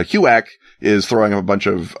HUAC is throwing up a bunch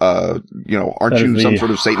of, aren't you some sort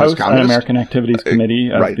of Satanist communist? American Activities Committee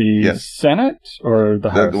of right, the yes. Senate or the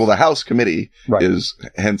House? The House Committee is,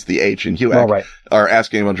 hence the H in HUAC, are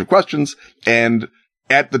asking a bunch of questions. And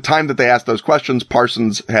at the time that they ask those questions,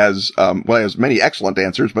 Parsons has many excellent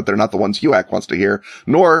answers, but they're not the ones HUAC wants to hear,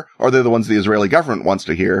 nor are they the ones the Israeli government wants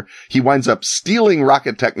to hear. He winds up stealing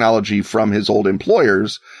rocket technology from his old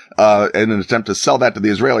employers, in an attempt to sell that to the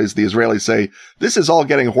Israelis. The Israelis say, "This is all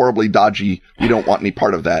getting horribly dodgy. We don't want any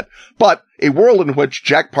part of that." But a world in which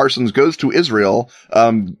Jack Parsons goes to Israel,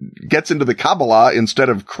 gets into the Kabbalah instead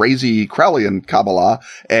of crazy Crowleyan Kabbalah,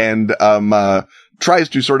 and, tries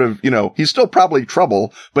to sort of, he's still probably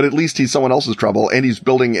trouble, but at least he's someone else's trouble, and he's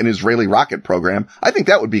building an Israeli rocket program. I think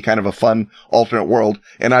that would be kind of a fun alternate world,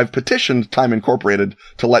 and I've petitioned Time Incorporated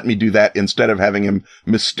to let me do that instead of having him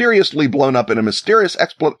mysteriously blown up in a mysterious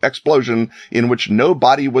explosion in which no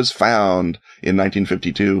body was found in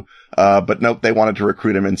 1952. But nope, they wanted to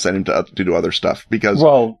recruit him and send him to do other stuff, because...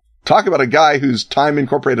 Talk about a guy who's Time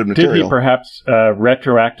Incorporated material. Did he perhaps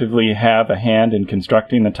retroactively have a hand in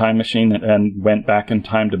constructing the time machine and went back in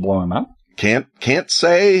time to blow him up? Can't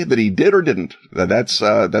say that he did or didn't.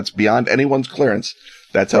 That's beyond anyone's clearance.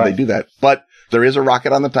 That's how they do that. But there is a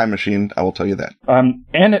rocket on the time machine. I will tell you that.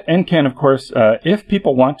 And Ken, of course, if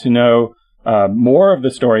people want to know more of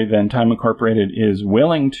the story than Time Incorporated is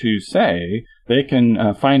willing to say, they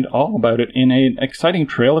can find all about it in an exciting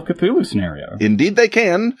Trail of Cthulhu scenario. Indeed they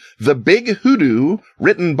can. The Big Hoodoo,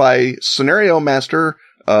 written by scenario master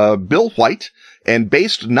Bill White, and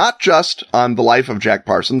based not just on the life of Jack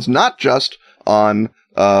Parsons, not just on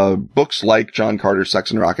books like John Carter's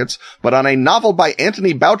Sex and Rockets, but on a novel by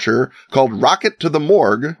Anthony Boucher called Rocket to the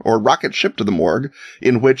Morgue, or Rocket Ship to the Morgue,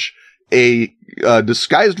 in which a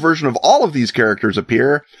disguised version of all of these characters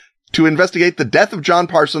appear to investigate the death of John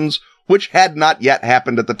Parsons, which had not yet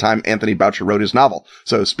happened at the time Anthony Boucher wrote his novel.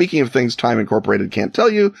 So speaking of things Time Incorporated can't tell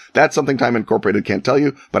you, that's something Time Incorporated can't tell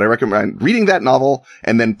you, but I recommend reading that novel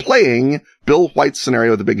and then playing Bill White's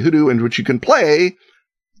scenario, The Big Hoodoo, in which you can play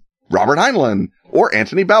Robert Heinlein, or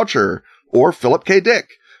Anthony Boucher, or Philip K. Dick,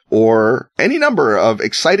 or any number of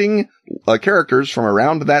exciting characters from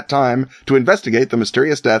around that time to investigate the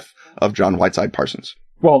mysterious death of John Whiteside Parsons.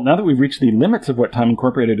 Well, now that we've reached the limits of what Time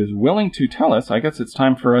Incorporated is willing to tell us, I guess it's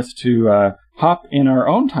time for us to hop in our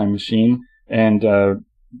own time machine and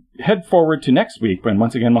head forward to next week, when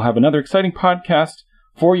once again we'll have another exciting podcast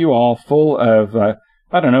for you all, full of,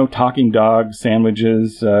 talking dogs,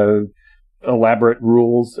 sandwiches, elaborate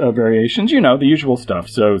rules, variations, the usual stuff.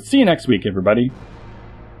 So see you next week, everybody.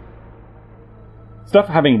 Stuff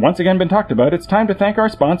having once again been talked about, it's time to thank our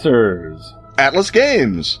sponsors. Atlas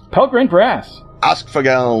Games, Pelgrane Brass,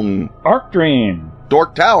 Askfageln, Arc Dream,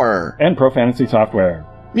 Dork Tower, and Pro Fantasy Software.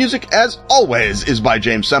 Music, as always, is by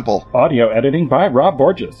James Semple. Audio editing by Rob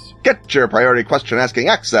Borges. Get your priority question asking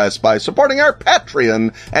access by supporting our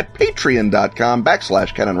Patreon at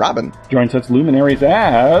patreon.com/Ken and Robin. Join such luminaries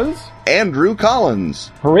as Andrew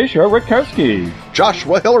Collins, Horatio Rutkowski,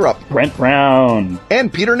 Joshua Hillerup, Brent Brown,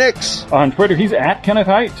 and Peter Nix. On Twitter, he's at Kenneth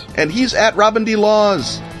Hite. And he's at Robin D.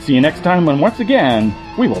 Laws. See you next time when, once again,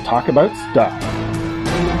 we will talk about stuff.